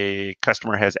the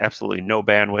customer has absolutely no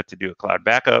bandwidth to do a cloud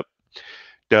backup.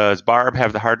 Does Barb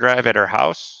have the hard drive at her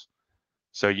house?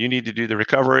 So you need to do the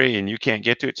recovery and you can't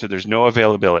get to it, so there's no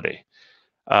availability.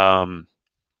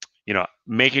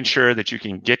 Making sure that you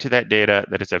can get to that data,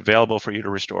 that it's available for you to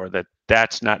restore,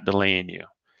 that's not delaying you.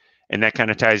 And that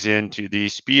kind of ties into the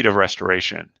speed of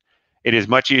restoration. It is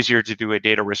much easier to do a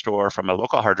data restore from a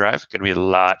local hard drive. It's going to be a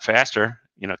lot faster,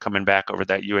 coming back over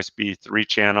that USB 3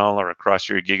 channel or across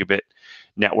your gigabit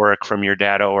network from your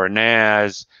data or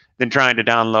NAS, than trying to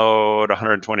download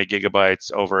 120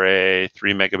 gigabytes over a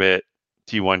 3 megabit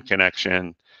T1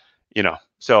 connection.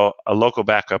 So a local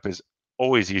backup is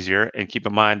always easier, and keep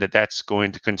in mind that that's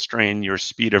going to constrain your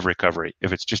speed of recovery.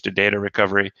 If it's just a data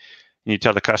recovery and you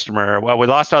tell the customer, well, we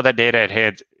lost all that data at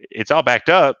hand, it's all backed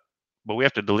up, but we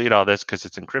have to delete all this because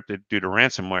it's encrypted due to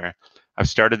ransomware. I've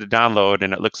started the download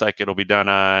and it looks like it'll be done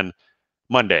on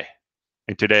Monday,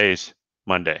 and today's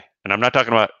Monday. And I'm not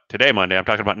talking about today Monday, I'm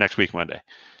talking about next week Monday.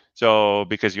 So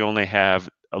because you only have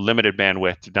a limited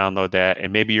bandwidth to download that,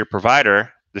 and maybe your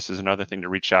provider, this is another thing to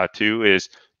reach out to, is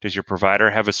does your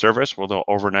provider have a service where they'll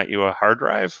overnight you a hard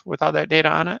drive with all that data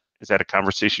on it? Is that a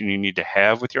conversation you need to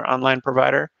have with your online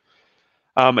provider?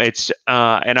 And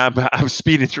I'm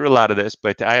speeding through a lot of this,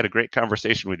 but I had a great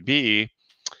conversation with B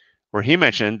where he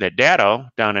mentioned that Datto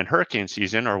down in hurricane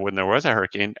season, or when there was a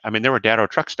hurricane, I mean, there were Datto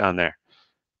trucks down there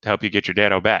to help you get your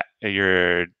Datto back,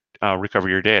 recover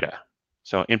your data.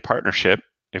 So in partnership,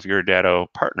 if you're a Datto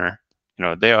partner,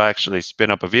 they'll actually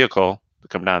spin up a vehicle to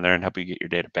come down there and help you get your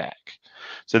data back.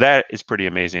 So that is pretty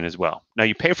amazing as well. Now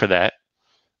you pay for that.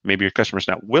 Maybe your customer's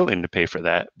not willing to pay for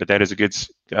that, but that is a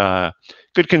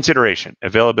good consideration,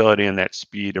 availability and that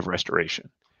speed of restoration.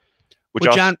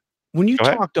 Well, John, when you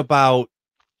talked about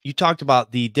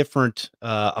the different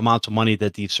amounts of money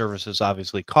that these services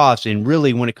obviously cost, and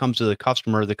really when it comes to the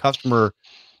customer,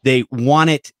 they want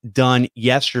it done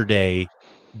yesterday,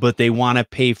 but they want to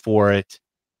pay for it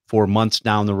for months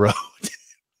down the road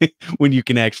when you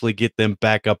can actually get them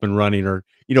back up and running, or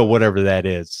whatever that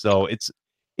is. So it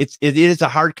is a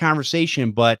hard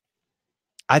conversation, but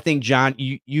I think, John,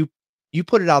 you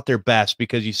put it out there best,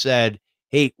 because you said,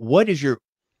 hey, what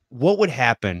would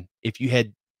happen if you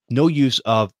had no use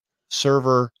of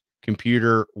server,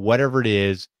 computer, whatever it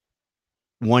is,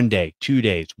 1 day, 2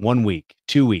 days, 1 week,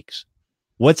 2 weeks?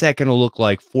 What's that going to look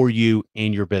like for you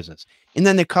and your business? And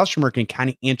then the customer can kind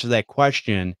of answer that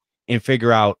question and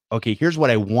figure out, okay, here's what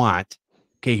I want.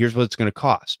 Okay, here's what it's going to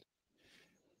cost.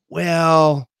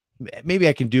 Well, maybe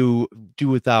I can do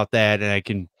without that, and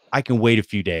I can wait a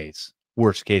few days.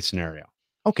 Worst case scenario.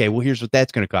 Okay, well, here's what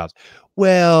that's going to cost.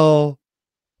 Well,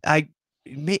 a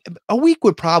week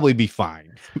would probably be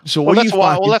fine. So what do you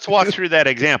find? Well, let's walk through that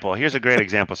example. Here's a great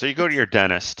example. So you go to your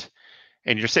dentist,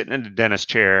 and you're sitting in the dentist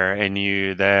chair, and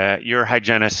your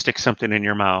hygienist sticks something in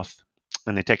your mouth,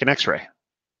 and they take an X-ray.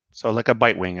 So like a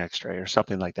bite wing X-ray or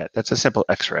something like that. That's a simple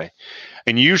X-ray.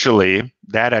 And usually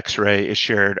that X-ray is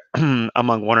shared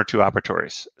among one or two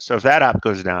operatories. So if that op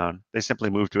goes down, they simply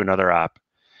move to another op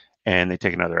and they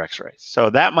take another X-ray. So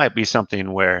that might be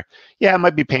something where, yeah, it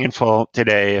might be painful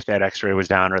today if that X-ray was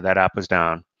down or that op was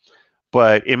down,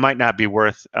 but it might not be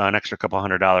worth an extra couple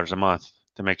 $100 a month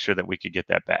to make sure that we could get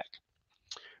that back.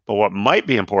 But what might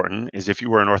be important is if you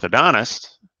were an orthodontist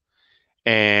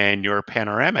and your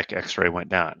panoramic X-ray went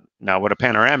down. Now, what a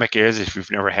panoramic is, if you've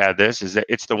never had this, is that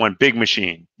it's the one big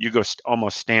machine. You go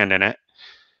almost stand in it,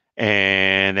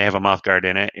 and they have a mouth guard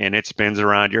in it, and it spins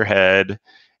around your head,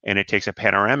 and it takes a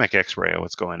panoramic X-ray of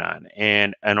what's going on.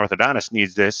 And an orthodontist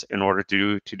needs this in order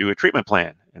to do a treatment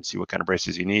plan and see what kind of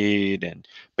braces you need, and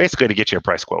basically to get you a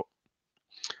price quote.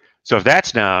 So if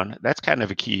that's down, that's kind of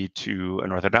a key to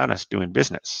an orthodontist doing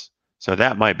business. So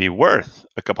that might be worth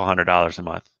a couple $100 a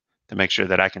month to make sure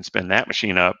that I can spin that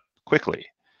machine up quickly.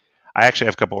 I actually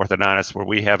have a couple orthodontists where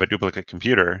we have a duplicate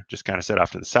computer just kind of set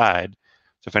off to the side.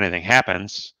 So if anything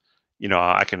happens,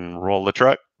 I can roll the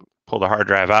truck, pull the hard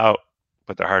drive out,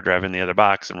 put the hard drive in the other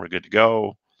box, and we're good to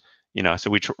go. So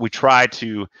we try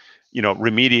to,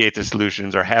 remediate the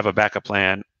solutions or have a backup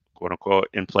plan, quote unquote,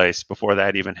 in place before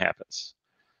that even happens.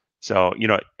 So,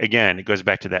 again, it goes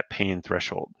back to that pain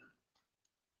threshold.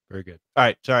 Very good. All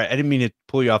right. Sorry, I didn't mean to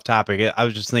pull you off topic. I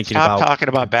was just thinking Stop talking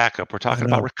about backup. We're talking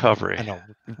about recovery. I know.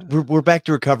 We're back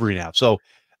to recovery now. So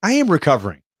I am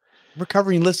recovering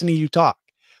listening to you talk.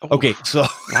 Okay. So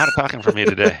a lot of talking for me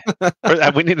today.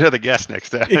 We need another guest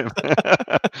next time.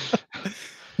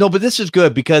 No, but this is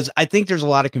good, because I think there's a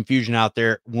lot of confusion out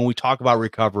there when we talk about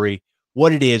recovery,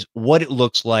 what it is, what it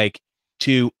looks like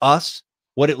to us,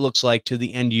 what it looks like to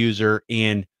the end user,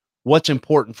 and what's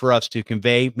important for us to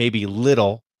convey, maybe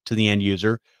little to the end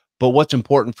user, but what's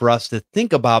important for us to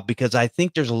think about, because I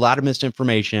think there's a lot of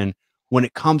misinformation when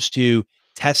it comes to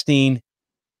testing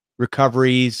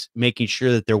recoveries, making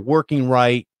sure that they're working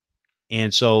right.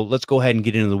 And so let's go ahead and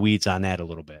get into the weeds on that a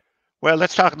little bit. Well,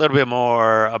 let's talk a little bit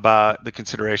more about the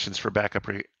considerations for backup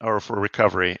or for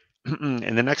recovery.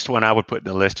 And the next one I would put in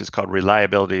the list is called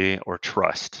reliability or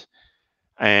trust.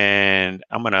 And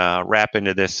I'm going to wrap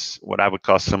into this what I would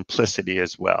call simplicity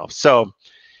as well. So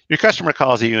your customer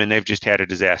calls you and they've just had a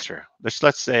disaster.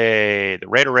 Let's say the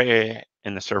RAID array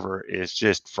in the server is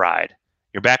just fried.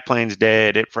 Your backplane's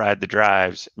dead. It fried the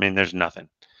drives. I mean, there's nothing.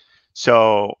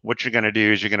 So what you're going to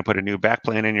do is you're going to put a new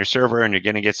backplane in your server, and you're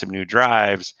going to get some new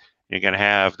drives. You're going to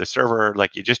have the server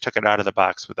like you just took it out of the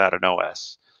box without an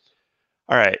OS.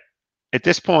 All right. At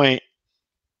this point,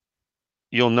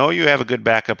 you'll know you have a good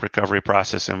backup recovery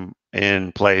process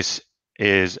in place.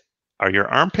 Are your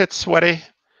armpits sweaty,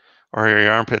 or are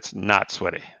your armpits not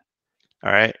sweaty?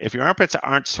 All right. If your armpits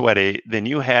aren't sweaty, then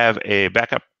you have a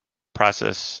backup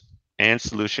process and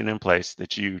solution in place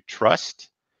that you trust,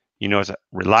 is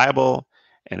reliable,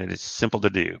 and it is simple to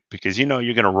do, because you're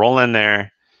going to roll in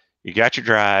there. You got your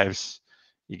drives,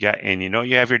 you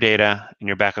have your data in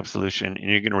your backup solution, and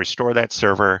you're going to restore that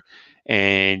server,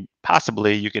 and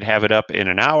possibly you could have it up in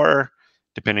an hour,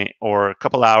 or a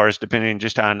couple hours, depending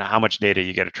just on how much data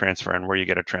you got to transfer and where you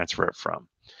got to transfer it from.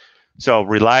 So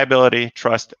reliability,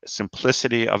 trust,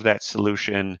 simplicity of that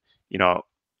solution.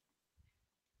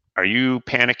 Are you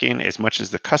panicking as much as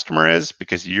the customer is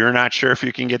because you're not sure if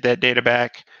you can get that data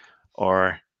back,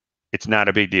 or it's not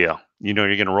a big deal? You're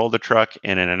going to roll the truck,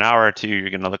 and in an hour or two,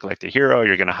 you're going to look like the hero.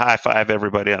 You're going to high five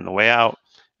everybody on the way out,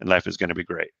 and life is going to be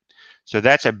great. So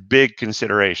that's a big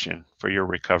consideration for your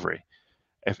recovery.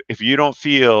 If you don't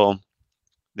feel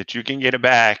that you can get it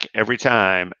back every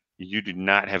time, you do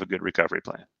not have a good recovery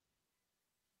plan.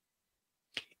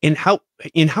 And how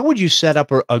would you set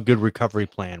up a good recovery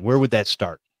plan? Where would that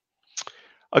start?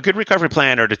 A good recovery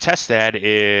plan, or to test that,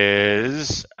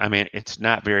 is, I mean, it's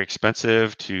not very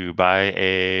expensive to buy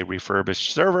a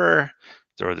refurbished server,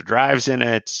 throw the drives in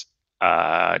it,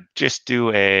 just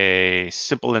do a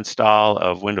simple install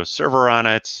of Windows Server on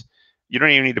it. You don't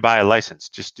even need to buy a license.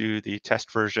 Just do the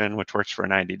test version, which works for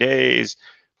 90 days,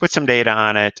 put some data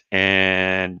on it,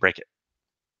 and break it.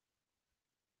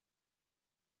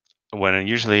 When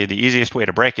usually the easiest way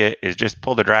to break it is just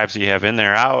pull the drives you have in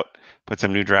there out, put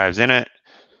some new drives in it.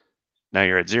 Now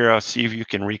you're at 0. See if you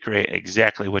can recreate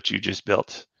exactly what you just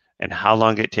built and how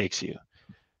long it takes you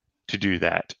to do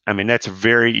that. I mean, that's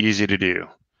very easy to do.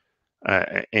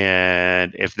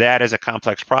 And if that is a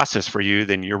complex process for you,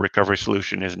 then your recovery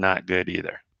solution is not good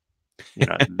either. You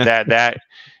know, that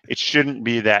it shouldn't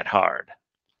be that hard.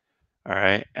 All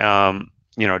right.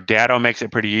 You know, Datto makes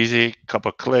it pretty easy. A couple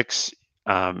of clicks,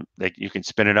 like you can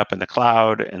spin it up in the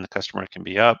cloud and the customer can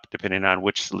be up depending on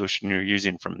which solution you're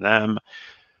using from them.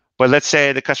 But let's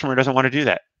say the customer doesn't want to do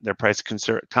that. They're price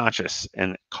conscious,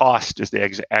 and cost is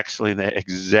actually the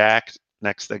exact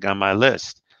next thing on my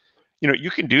list. You know, you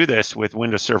can do this with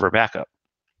Windows Server Backup.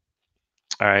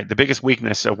 All right. The biggest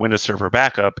weakness of Windows Server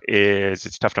Backup is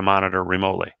it's tough to monitor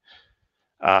remotely.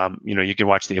 You know, you can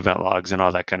watch the event logs and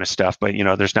all that kind of stuff, but you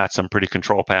know, there's not some pretty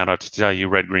control panel to tell you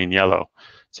red, green, yellow.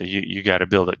 So you got to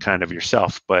build it kind of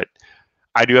yourself. But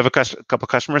I do have a couple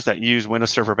customers that use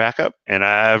Windows Server Backup, and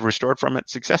I've restored from it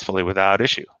successfully without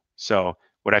issue. So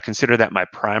would I consider that my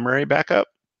primary backup?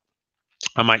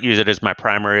 I might use it as my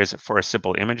primary as for a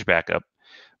simple image backup,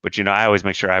 but you know, I always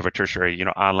make sure I have a tertiary, you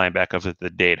know, online backup of the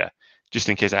data, just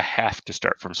in case I have to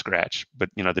start from scratch. But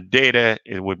you know, the data,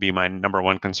 it would be my number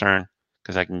one concern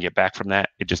because I can get back from that.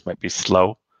 It just might be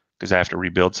slow because I have to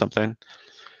rebuild something.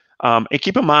 And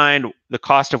keep in mind the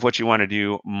cost of what you want to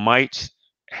do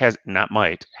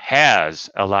has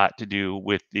a lot to do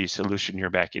with the solution you're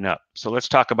backing up. So let's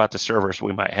talk about the servers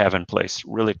we might have in place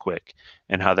really quick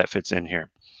and how that fits in here.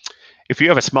 If you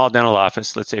have a small dental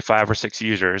office, let's say 5 or 6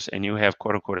 users, and you have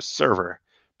quote unquote a server,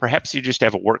 perhaps you just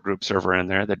have a work group server in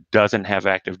there that doesn't have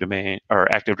Active Domain or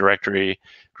Active Directory,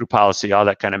 group policy, all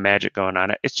that kind of magic going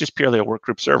on. It's just purely a work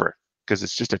group server because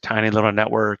it's just a tiny little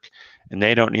network and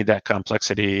they don't need that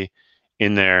complexity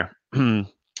in there.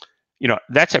 You know,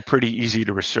 that's a pretty easy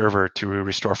to server to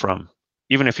restore from,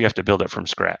 even if you have to build it from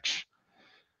scratch.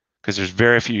 Because there's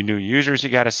very few new users you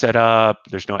got to set up.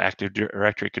 There's no Active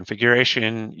Directory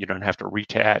configuration. You don't have to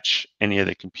retouch any of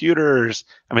the computers.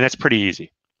 I mean, that's pretty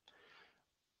easy.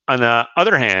 On the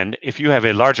other hand, if you have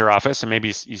a larger office and maybe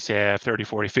you say have 30,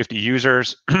 40, 50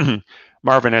 users,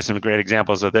 Marvin has some great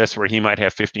examples of this where he might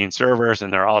have 15 servers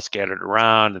and they're all scattered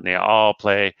around and they all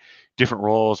play different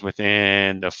roles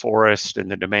within the forest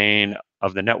and the domain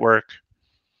of the network.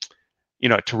 You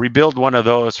know, to rebuild one of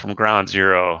those from ground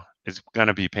zero is going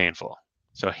to be painful.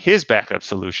 So his backup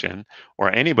solution,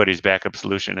 or anybody's backup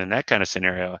solution in that kind of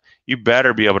scenario, you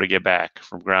better be able to get back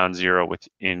from ground zero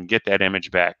and get that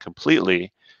image back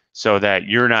completely so that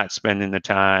you're not spending the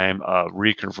time of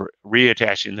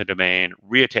reattaching the domain,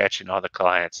 reattaching all the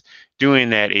clients, doing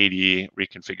that AD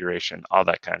reconfiguration, all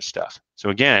that kind of stuff. So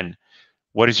again,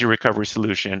 what is your recovery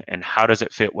solution and how does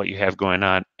it fit what you have going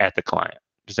on at the client?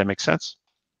 Does that make sense?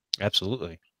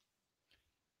 Absolutely.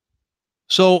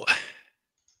 So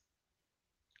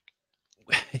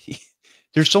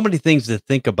there's so many things to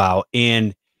think about,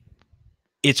 and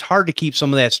it's hard to keep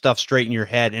some of that stuff straight in your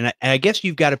head. And I guess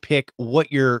you've got to pick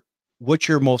what you're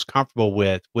most comfortable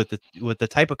with the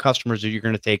type of customers that you're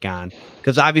going to take on,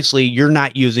 because obviously you're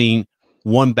not using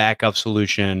one backup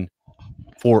solution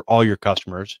for all your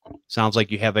customers. Sounds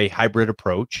like you have a hybrid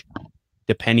approach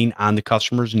depending on the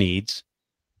customer's needs.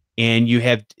 And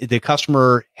the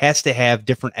customer has to have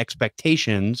different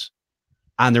expectations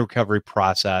on the recovery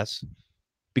process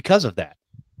because of that.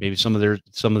 Maybe some of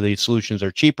the solutions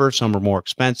are cheaper, some are more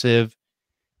expensive.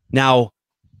 Now,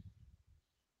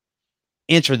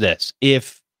 answer this.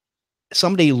 If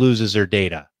somebody loses their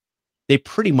data, they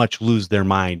pretty much lose their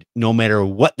mind no matter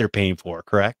what they're paying for,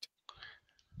 correct?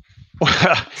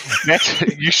 Well, that's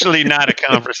usually not a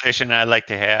conversation I like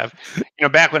to have. You know,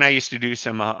 back when I used to do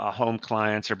some home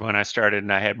clients, or when I started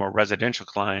and I had more residential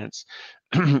clients,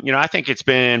 you know, I think it's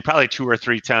been probably 2 or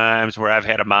 3 times where I've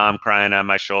had a mom crying on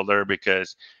my shoulder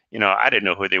because, you know, I didn't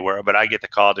know who they were, but I get the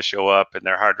call to show up and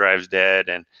their hard drive's dead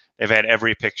and they've had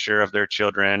every picture of their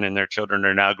children and their children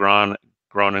are now grown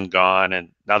and gone and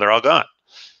now they're all gone.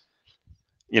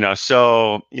 You know,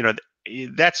 so, you know,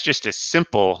 that's just a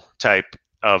simple type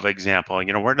of example.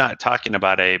 You know, we're not talking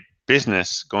about a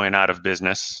business going out of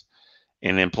business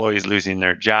and employees losing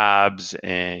their jobs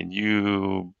and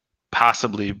you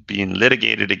possibly being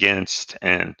litigated against,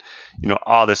 and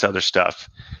all this other stuff.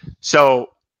 So,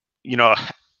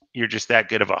 you're just that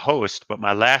good of a host. But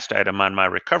my last item on my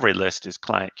recovery list is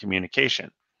client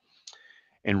communication.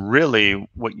 And really,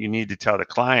 what you need to tell the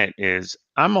client is,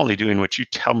 I'm only doing what you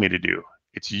tell me to do.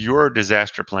 It's your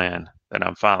disaster plan that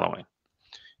I'm following.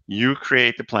 You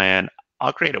create the plan.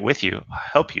 I'll create it with you, I'll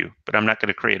help you, but I'm not going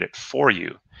to create it for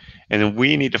you. And then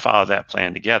we need to follow that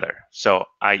plan together. So,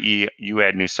 i.e., you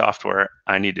add new software,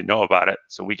 I need to know about it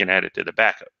so we can add it to the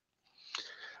backup.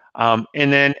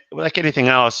 And then, like anything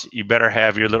else, you better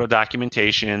have your little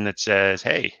documentation that says,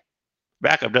 hey,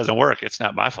 backup doesn't work. It's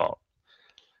not my fault.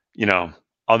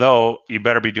 Although you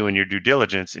better be doing your due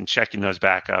diligence and checking those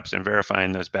backups and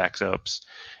verifying those backups.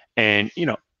 And,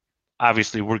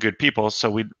 obviously we're good people, so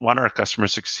we want our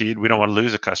customers to succeed. We don't want to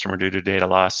lose a customer due to data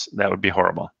loss. That would be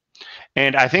horrible.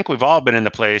 And I think we've all been in the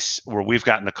place where we've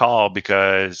gotten the call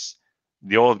because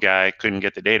the old guy couldn't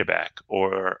get the data back,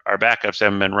 or our backups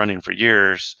haven't been running for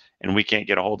years and we can't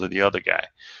get a hold of the other guy,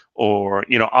 or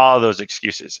all those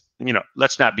excuses.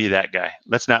 Let's not be that guy.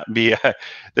 Let's not be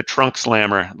the trunk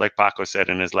slammer, like Paco said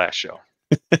in his last show.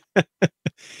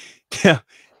 Yeah.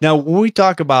 Now, when we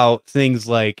talk about things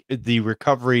like the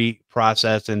recovery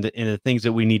process and the things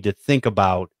that we need to think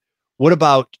about, what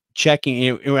about checking?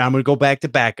 I'm going to go back to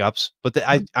backups, but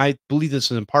I believe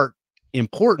this is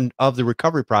important of the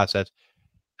recovery process.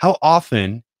 How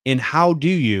often and how do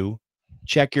you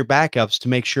check your backups to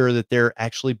make sure that they're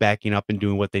actually backing up and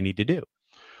doing what they need to do?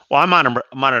 Well, I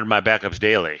monitor my backups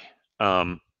daily.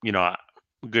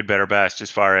 Good, better, best, as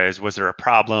far as, was there a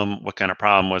problem? What kind of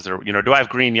problem was there? Do I have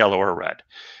green, yellow, or red?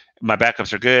 My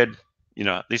backups are good.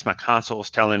 At least my console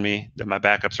is telling me that my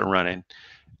backups are running.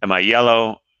 Am I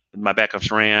yellow? My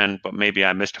backups ran, but maybe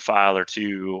I missed a file or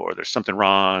two, or there's something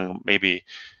wrong. Maybe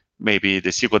the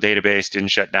SQL database didn't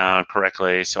shut down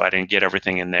correctly, so I didn't get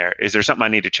everything in there. Is there something I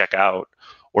need to check out?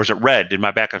 Or is it red? Did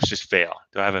my backups just fail?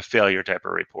 Do I have a failure type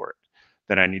of report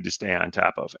that I need to stay on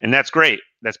top of? And that's great.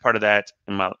 That's part of that.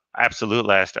 And my absolute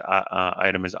last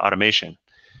item is automation.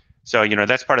 So,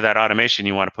 that's part of that automation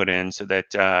you want to put in, so that,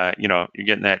 you're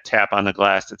getting that tap on the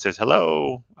glass that says,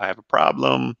 hello, I have a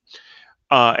problem.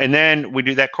 And then we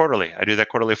do that quarterly. I do that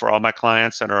quarterly for all my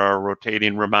clients under a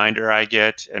rotating reminder I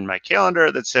get in my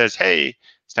calendar that says, hey,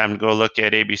 it's time to go look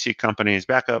at ABC Company's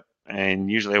backup.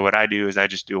 And usually what I do is I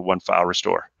just do a one file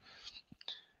restore.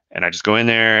 And I just go in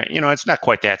there. It's not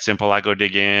quite that simple. I go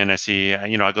dig in. I see,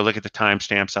 I go look at the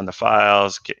timestamps on the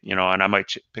files, and I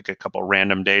might pick a couple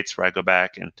random dates where I go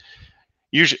back, and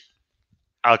usually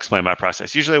I'll explain my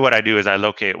process. Usually what I do is I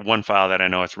locate one file that I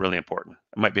know is really important.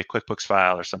 It might be a QuickBooks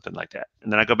file or something like that.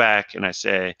 And then I go back and I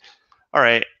say, all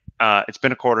right, it's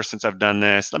been a quarter since I've done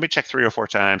this. Let me check 3 or 4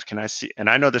 times. Can I see? And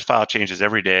I know this file changes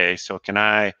every day. So can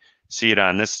I see it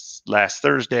on this last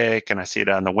Thursday? Can I see it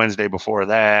on the Wednesday before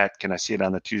that? Can I see it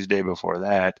on the Tuesday before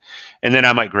that? And then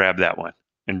I might grab that one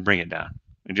and bring it down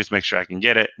and just make sure I can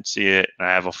get it and see it. And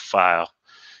I have a file,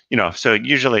 so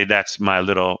usually that's my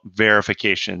little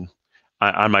verification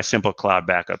on my simple cloud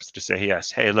backups to say, yes,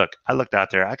 hey, look, I looked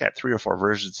out there. I got 3 or 4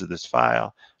 versions of this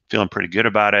file, feeling pretty good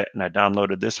about it. And I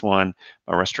downloaded this one.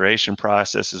 My restoration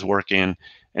process is working.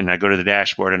 And I go to the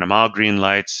dashboard and I'm all green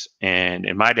lights. And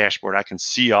in my dashboard, I can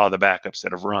see all the backups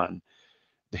that have run,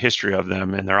 the history of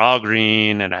them, and they're all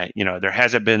green. And there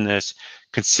hasn't been this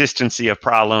consistency of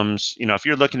problems. If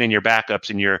you're looking in your backups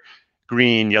and you're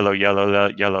green, yellow, yellow,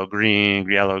 yellow, green,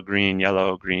 yellow, green,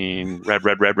 yellow, green, red,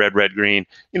 red, red, red, red, green,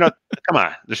 come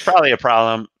on, there's probably a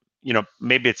problem.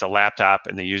 Maybe it's a laptop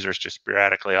and the user's just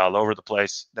sporadically all over the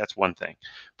place. That's one thing.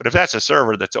 But if that's a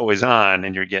server that's always on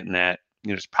and you're getting that,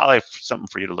 there's probably something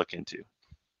for you to look into.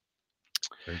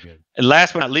 Very good. And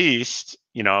last but not least,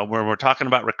 when we're talking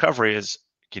about recovery, is,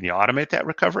 can you automate that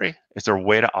recovery? Is there a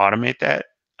way to automate that?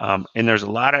 And there's a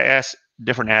lot of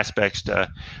different aspects to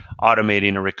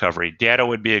automating a recovery. Data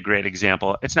would be a great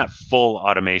example. It's not full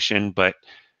automation, but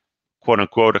quote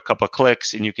unquote, a couple of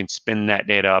clicks and you can spin that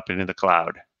data up into the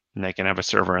cloud, and they can have a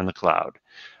server in the cloud.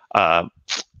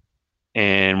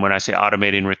 And when I say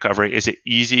automating recovery, is it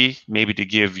easy maybe to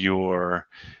give your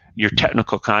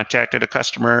technical contact at a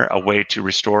customer a way to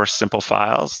restore simple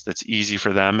files that's easy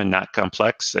for them and not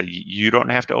complex, so you don't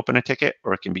have to open a ticket,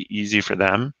 or it can be easy for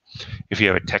them if you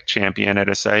have a tech champion at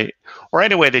a site, or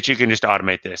any way that you can just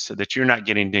automate this so that you're not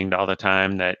getting dinged all the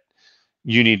time that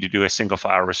you need to do a single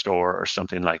file restore or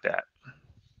something like that.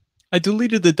 I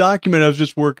deleted the document I was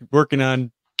just working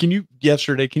on.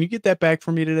 Yesterday, can you get that back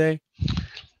for me today?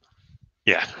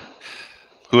 Yeah.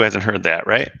 Who hasn't heard that,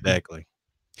 right? Exactly.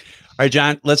 All right,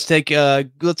 John, let's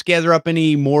gather up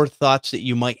any more thoughts that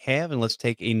you might have, and let's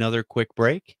take another quick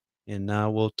break. and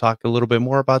we'll talk a little bit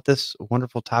more about this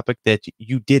wonderful topic that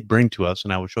you did bring to us,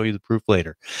 and I will show you the proof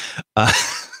later. Uh,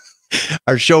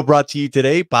 our show brought to you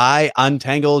today by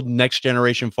Untangled Next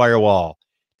Generation Firewall,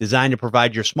 designed to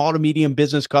provide your small to medium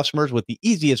business customers with the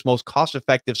easiest, most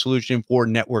cost-effective solution for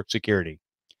network security.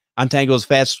 Untangled is the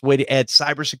fastest way to add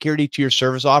cybersecurity to your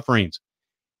service offerings.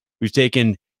 We've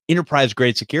taken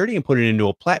enterprise-grade security and put it into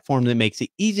a platform that makes it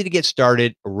easy to get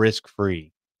started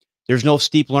risk-free. There's no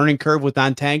steep learning curve with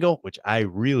Untangle, which I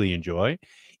really enjoy.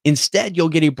 Instead, you'll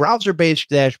get a browser-based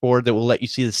dashboard that will let you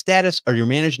see the status of your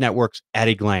managed networks at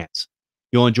a glance.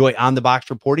 You'll enjoy on-the-box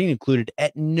reporting included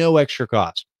at no extra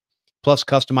cost, plus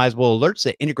customizable alerts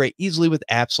that integrate easily with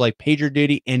apps like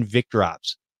PagerDuty and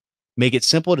VictorOps. Make it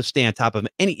simple to stay on top of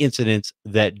any incidents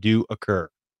that do occur.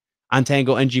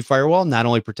 Untangle NG Firewall not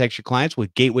only protects your clients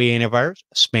with gateway antivirus,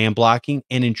 spam blocking,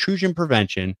 and intrusion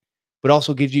prevention, but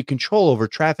also gives you control over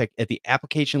traffic at the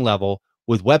application level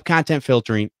with web content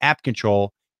filtering, app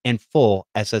control, and full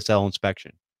SSL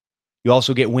inspection. You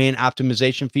also get WAN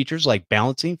optimization features like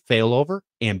balancing, failover,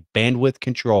 and bandwidth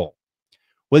control.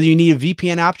 Whether you need a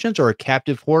VPN options or a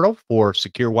captive portal for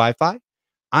secure Wi-Fi,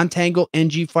 Untangle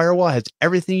NG Firewall has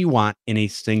everything you want in a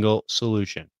single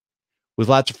solution. With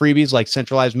lots of freebies like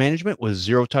centralized management with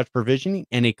zero-touch provisioning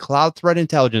and a cloud threat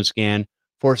intelligence scan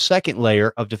for a second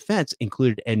layer of defense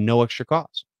included at no extra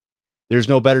cost. There's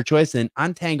no better choice than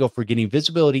Untangle for getting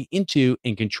visibility into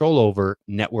and control over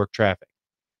network traffic,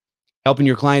 helping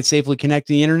your clients safely connect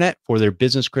to the internet for their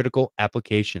business-critical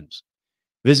applications.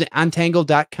 Visit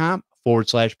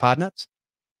untangle.com/podnutz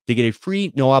to get a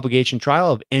free, no-obligation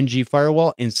trial of NG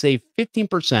Firewall and save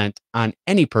 15% on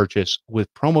any purchase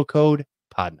with promo code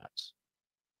PODNUTZ.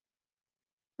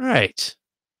 All right.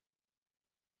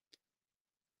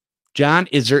 John,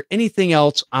 is there anything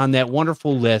else on that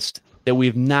wonderful list that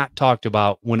we've not talked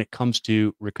about when it comes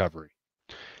to recovery?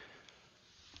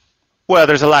 Well,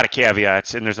 there's a lot of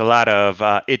caveats, and there's a lot of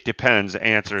it depends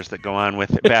answers that go on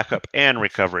with backup and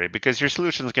recovery, because your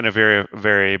solution is going to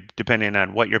vary depending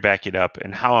on what you're backing up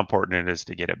and how important it is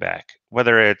to get it back.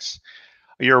 Whether it's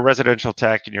you're a residential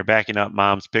tech and you're backing up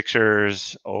mom's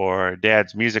pictures or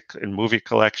dad's music and movie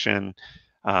collection,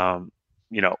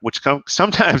 which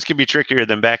sometimes can be trickier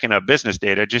than backing up business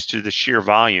data just to the sheer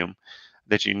volume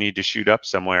that you need to shoot up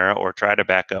somewhere or try to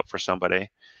back up for somebody.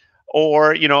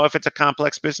 Or, if it's a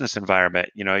complex business environment,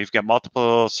 you've got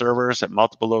multiple servers at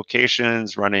multiple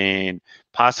locations running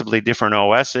possibly different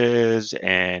OSs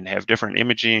and have different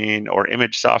imaging or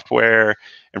image software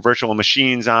and virtual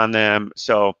machines on them.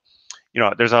 So,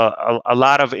 there's a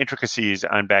lot of intricacies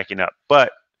on backing up.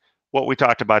 But what we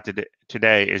talked about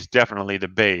today is definitely the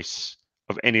base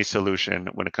of any solution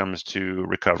when it comes to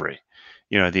recovery.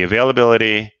 The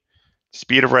availability,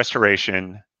 speed of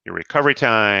restoration, your recovery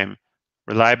time,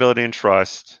 reliability and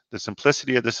trust, the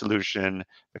simplicity of the solution,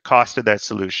 the cost of that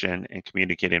solution, and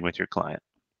communicating with your client.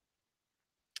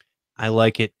 I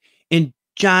like it. And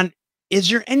John, is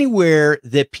there anywhere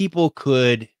that people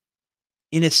could,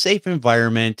 in a safe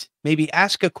environment, maybe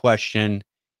ask a question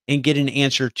and get an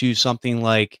answer to something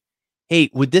like,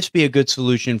 hey, would this be a good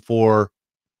solution for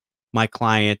my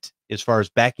client as far as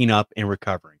backing up and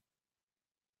recovering?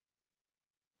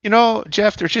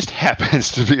 Jeff, there just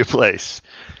happens to be a place.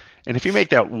 And if you make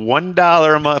that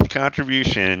 $1 a month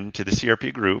contribution to the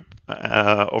CRP group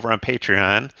over on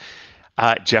Patreon,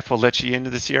 Jeff will let you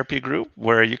into the CRP group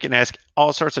where you can ask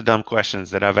all sorts of dumb questions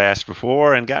that I've asked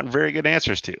before and gotten very good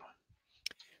answers to.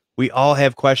 We all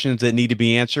have questions that need to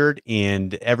be answered,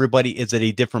 and everybody is at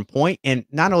a different point. And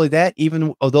not only that,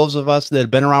 even those of us that have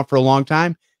been around for a long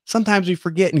time, sometimes we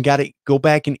forget and got to go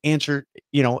back and answer,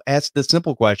 ask the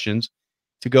simple questions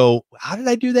to go, how did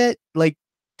I do that like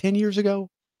 10 years ago?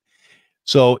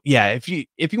 So yeah, if you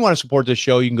want to support this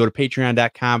show, you can go to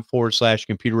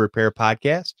patreon.com/computer repair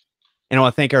podcast. And I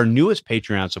want to thank our newest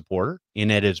Patreon supporter, and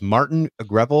that is Martin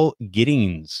Grevel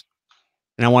Giddings.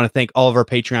 And I want to thank all of our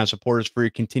Patreon supporters for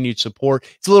your continued support.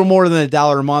 It's a little more than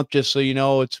 $1 a month, just so you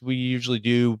know. We usually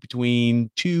do between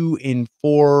 2 and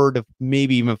 4 to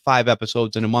maybe even 5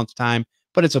 episodes in a month's time,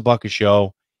 but it's $1 a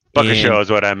show. $1 a show is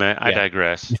what I meant. Yeah. I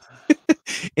digress.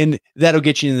 And that'll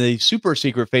get you in the super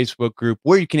secret Facebook group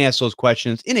where you can ask those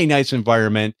questions in a nice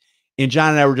environment. And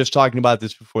John and I were just talking about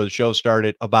this before the show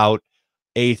started about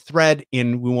a thread,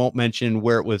 and we won't mention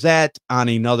where it was at, on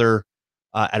another,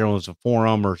 I don't know, it was a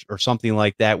forum or something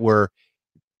like that, where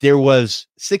there was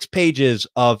 6 pages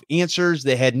of answers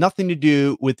that had nothing to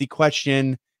do with the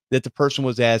question that the person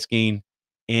was asking.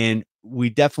 And we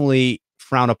definitely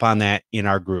frown upon that in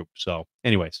our group. So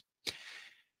anyways,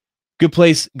 good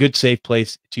place, good safe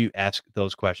place to ask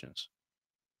those questions.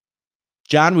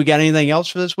 John, we got anything else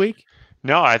for this week?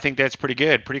 No, I think that's pretty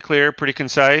good, pretty clear, pretty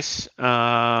concise.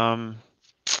 I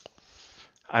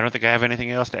don't think I have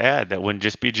anything else to add that wouldn't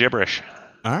just be gibberish.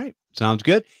 All right. Sounds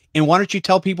good. And why don't you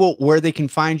tell people where they can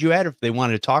find you at if they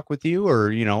wanted to talk with you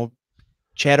or,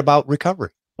 chat about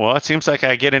recovery? Well, it seems like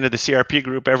I get into the CRP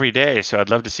group every day, so I'd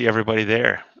love to see everybody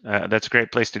there. That's a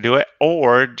great place to do it.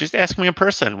 Or just ask me in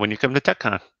person when you come to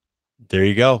TechCon. There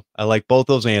you go. I like both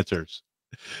those answers.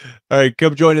 All right.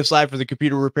 Come join us live for the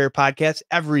Computer Repair Podcast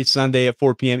every Sunday at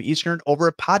 4 p.m. Eastern over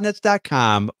at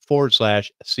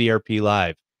podnuts.com/CRP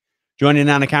Live. Join in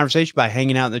on the conversation by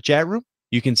hanging out in the chat room.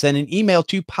 You can send an email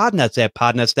to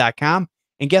podnuts@podnuts.com.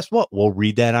 And guess what? We'll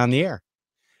read that on the air.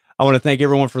 I want to thank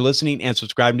everyone for listening and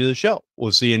subscribing to the show.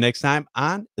 We'll see you next time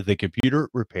on the Computer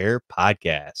Repair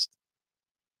Podcast.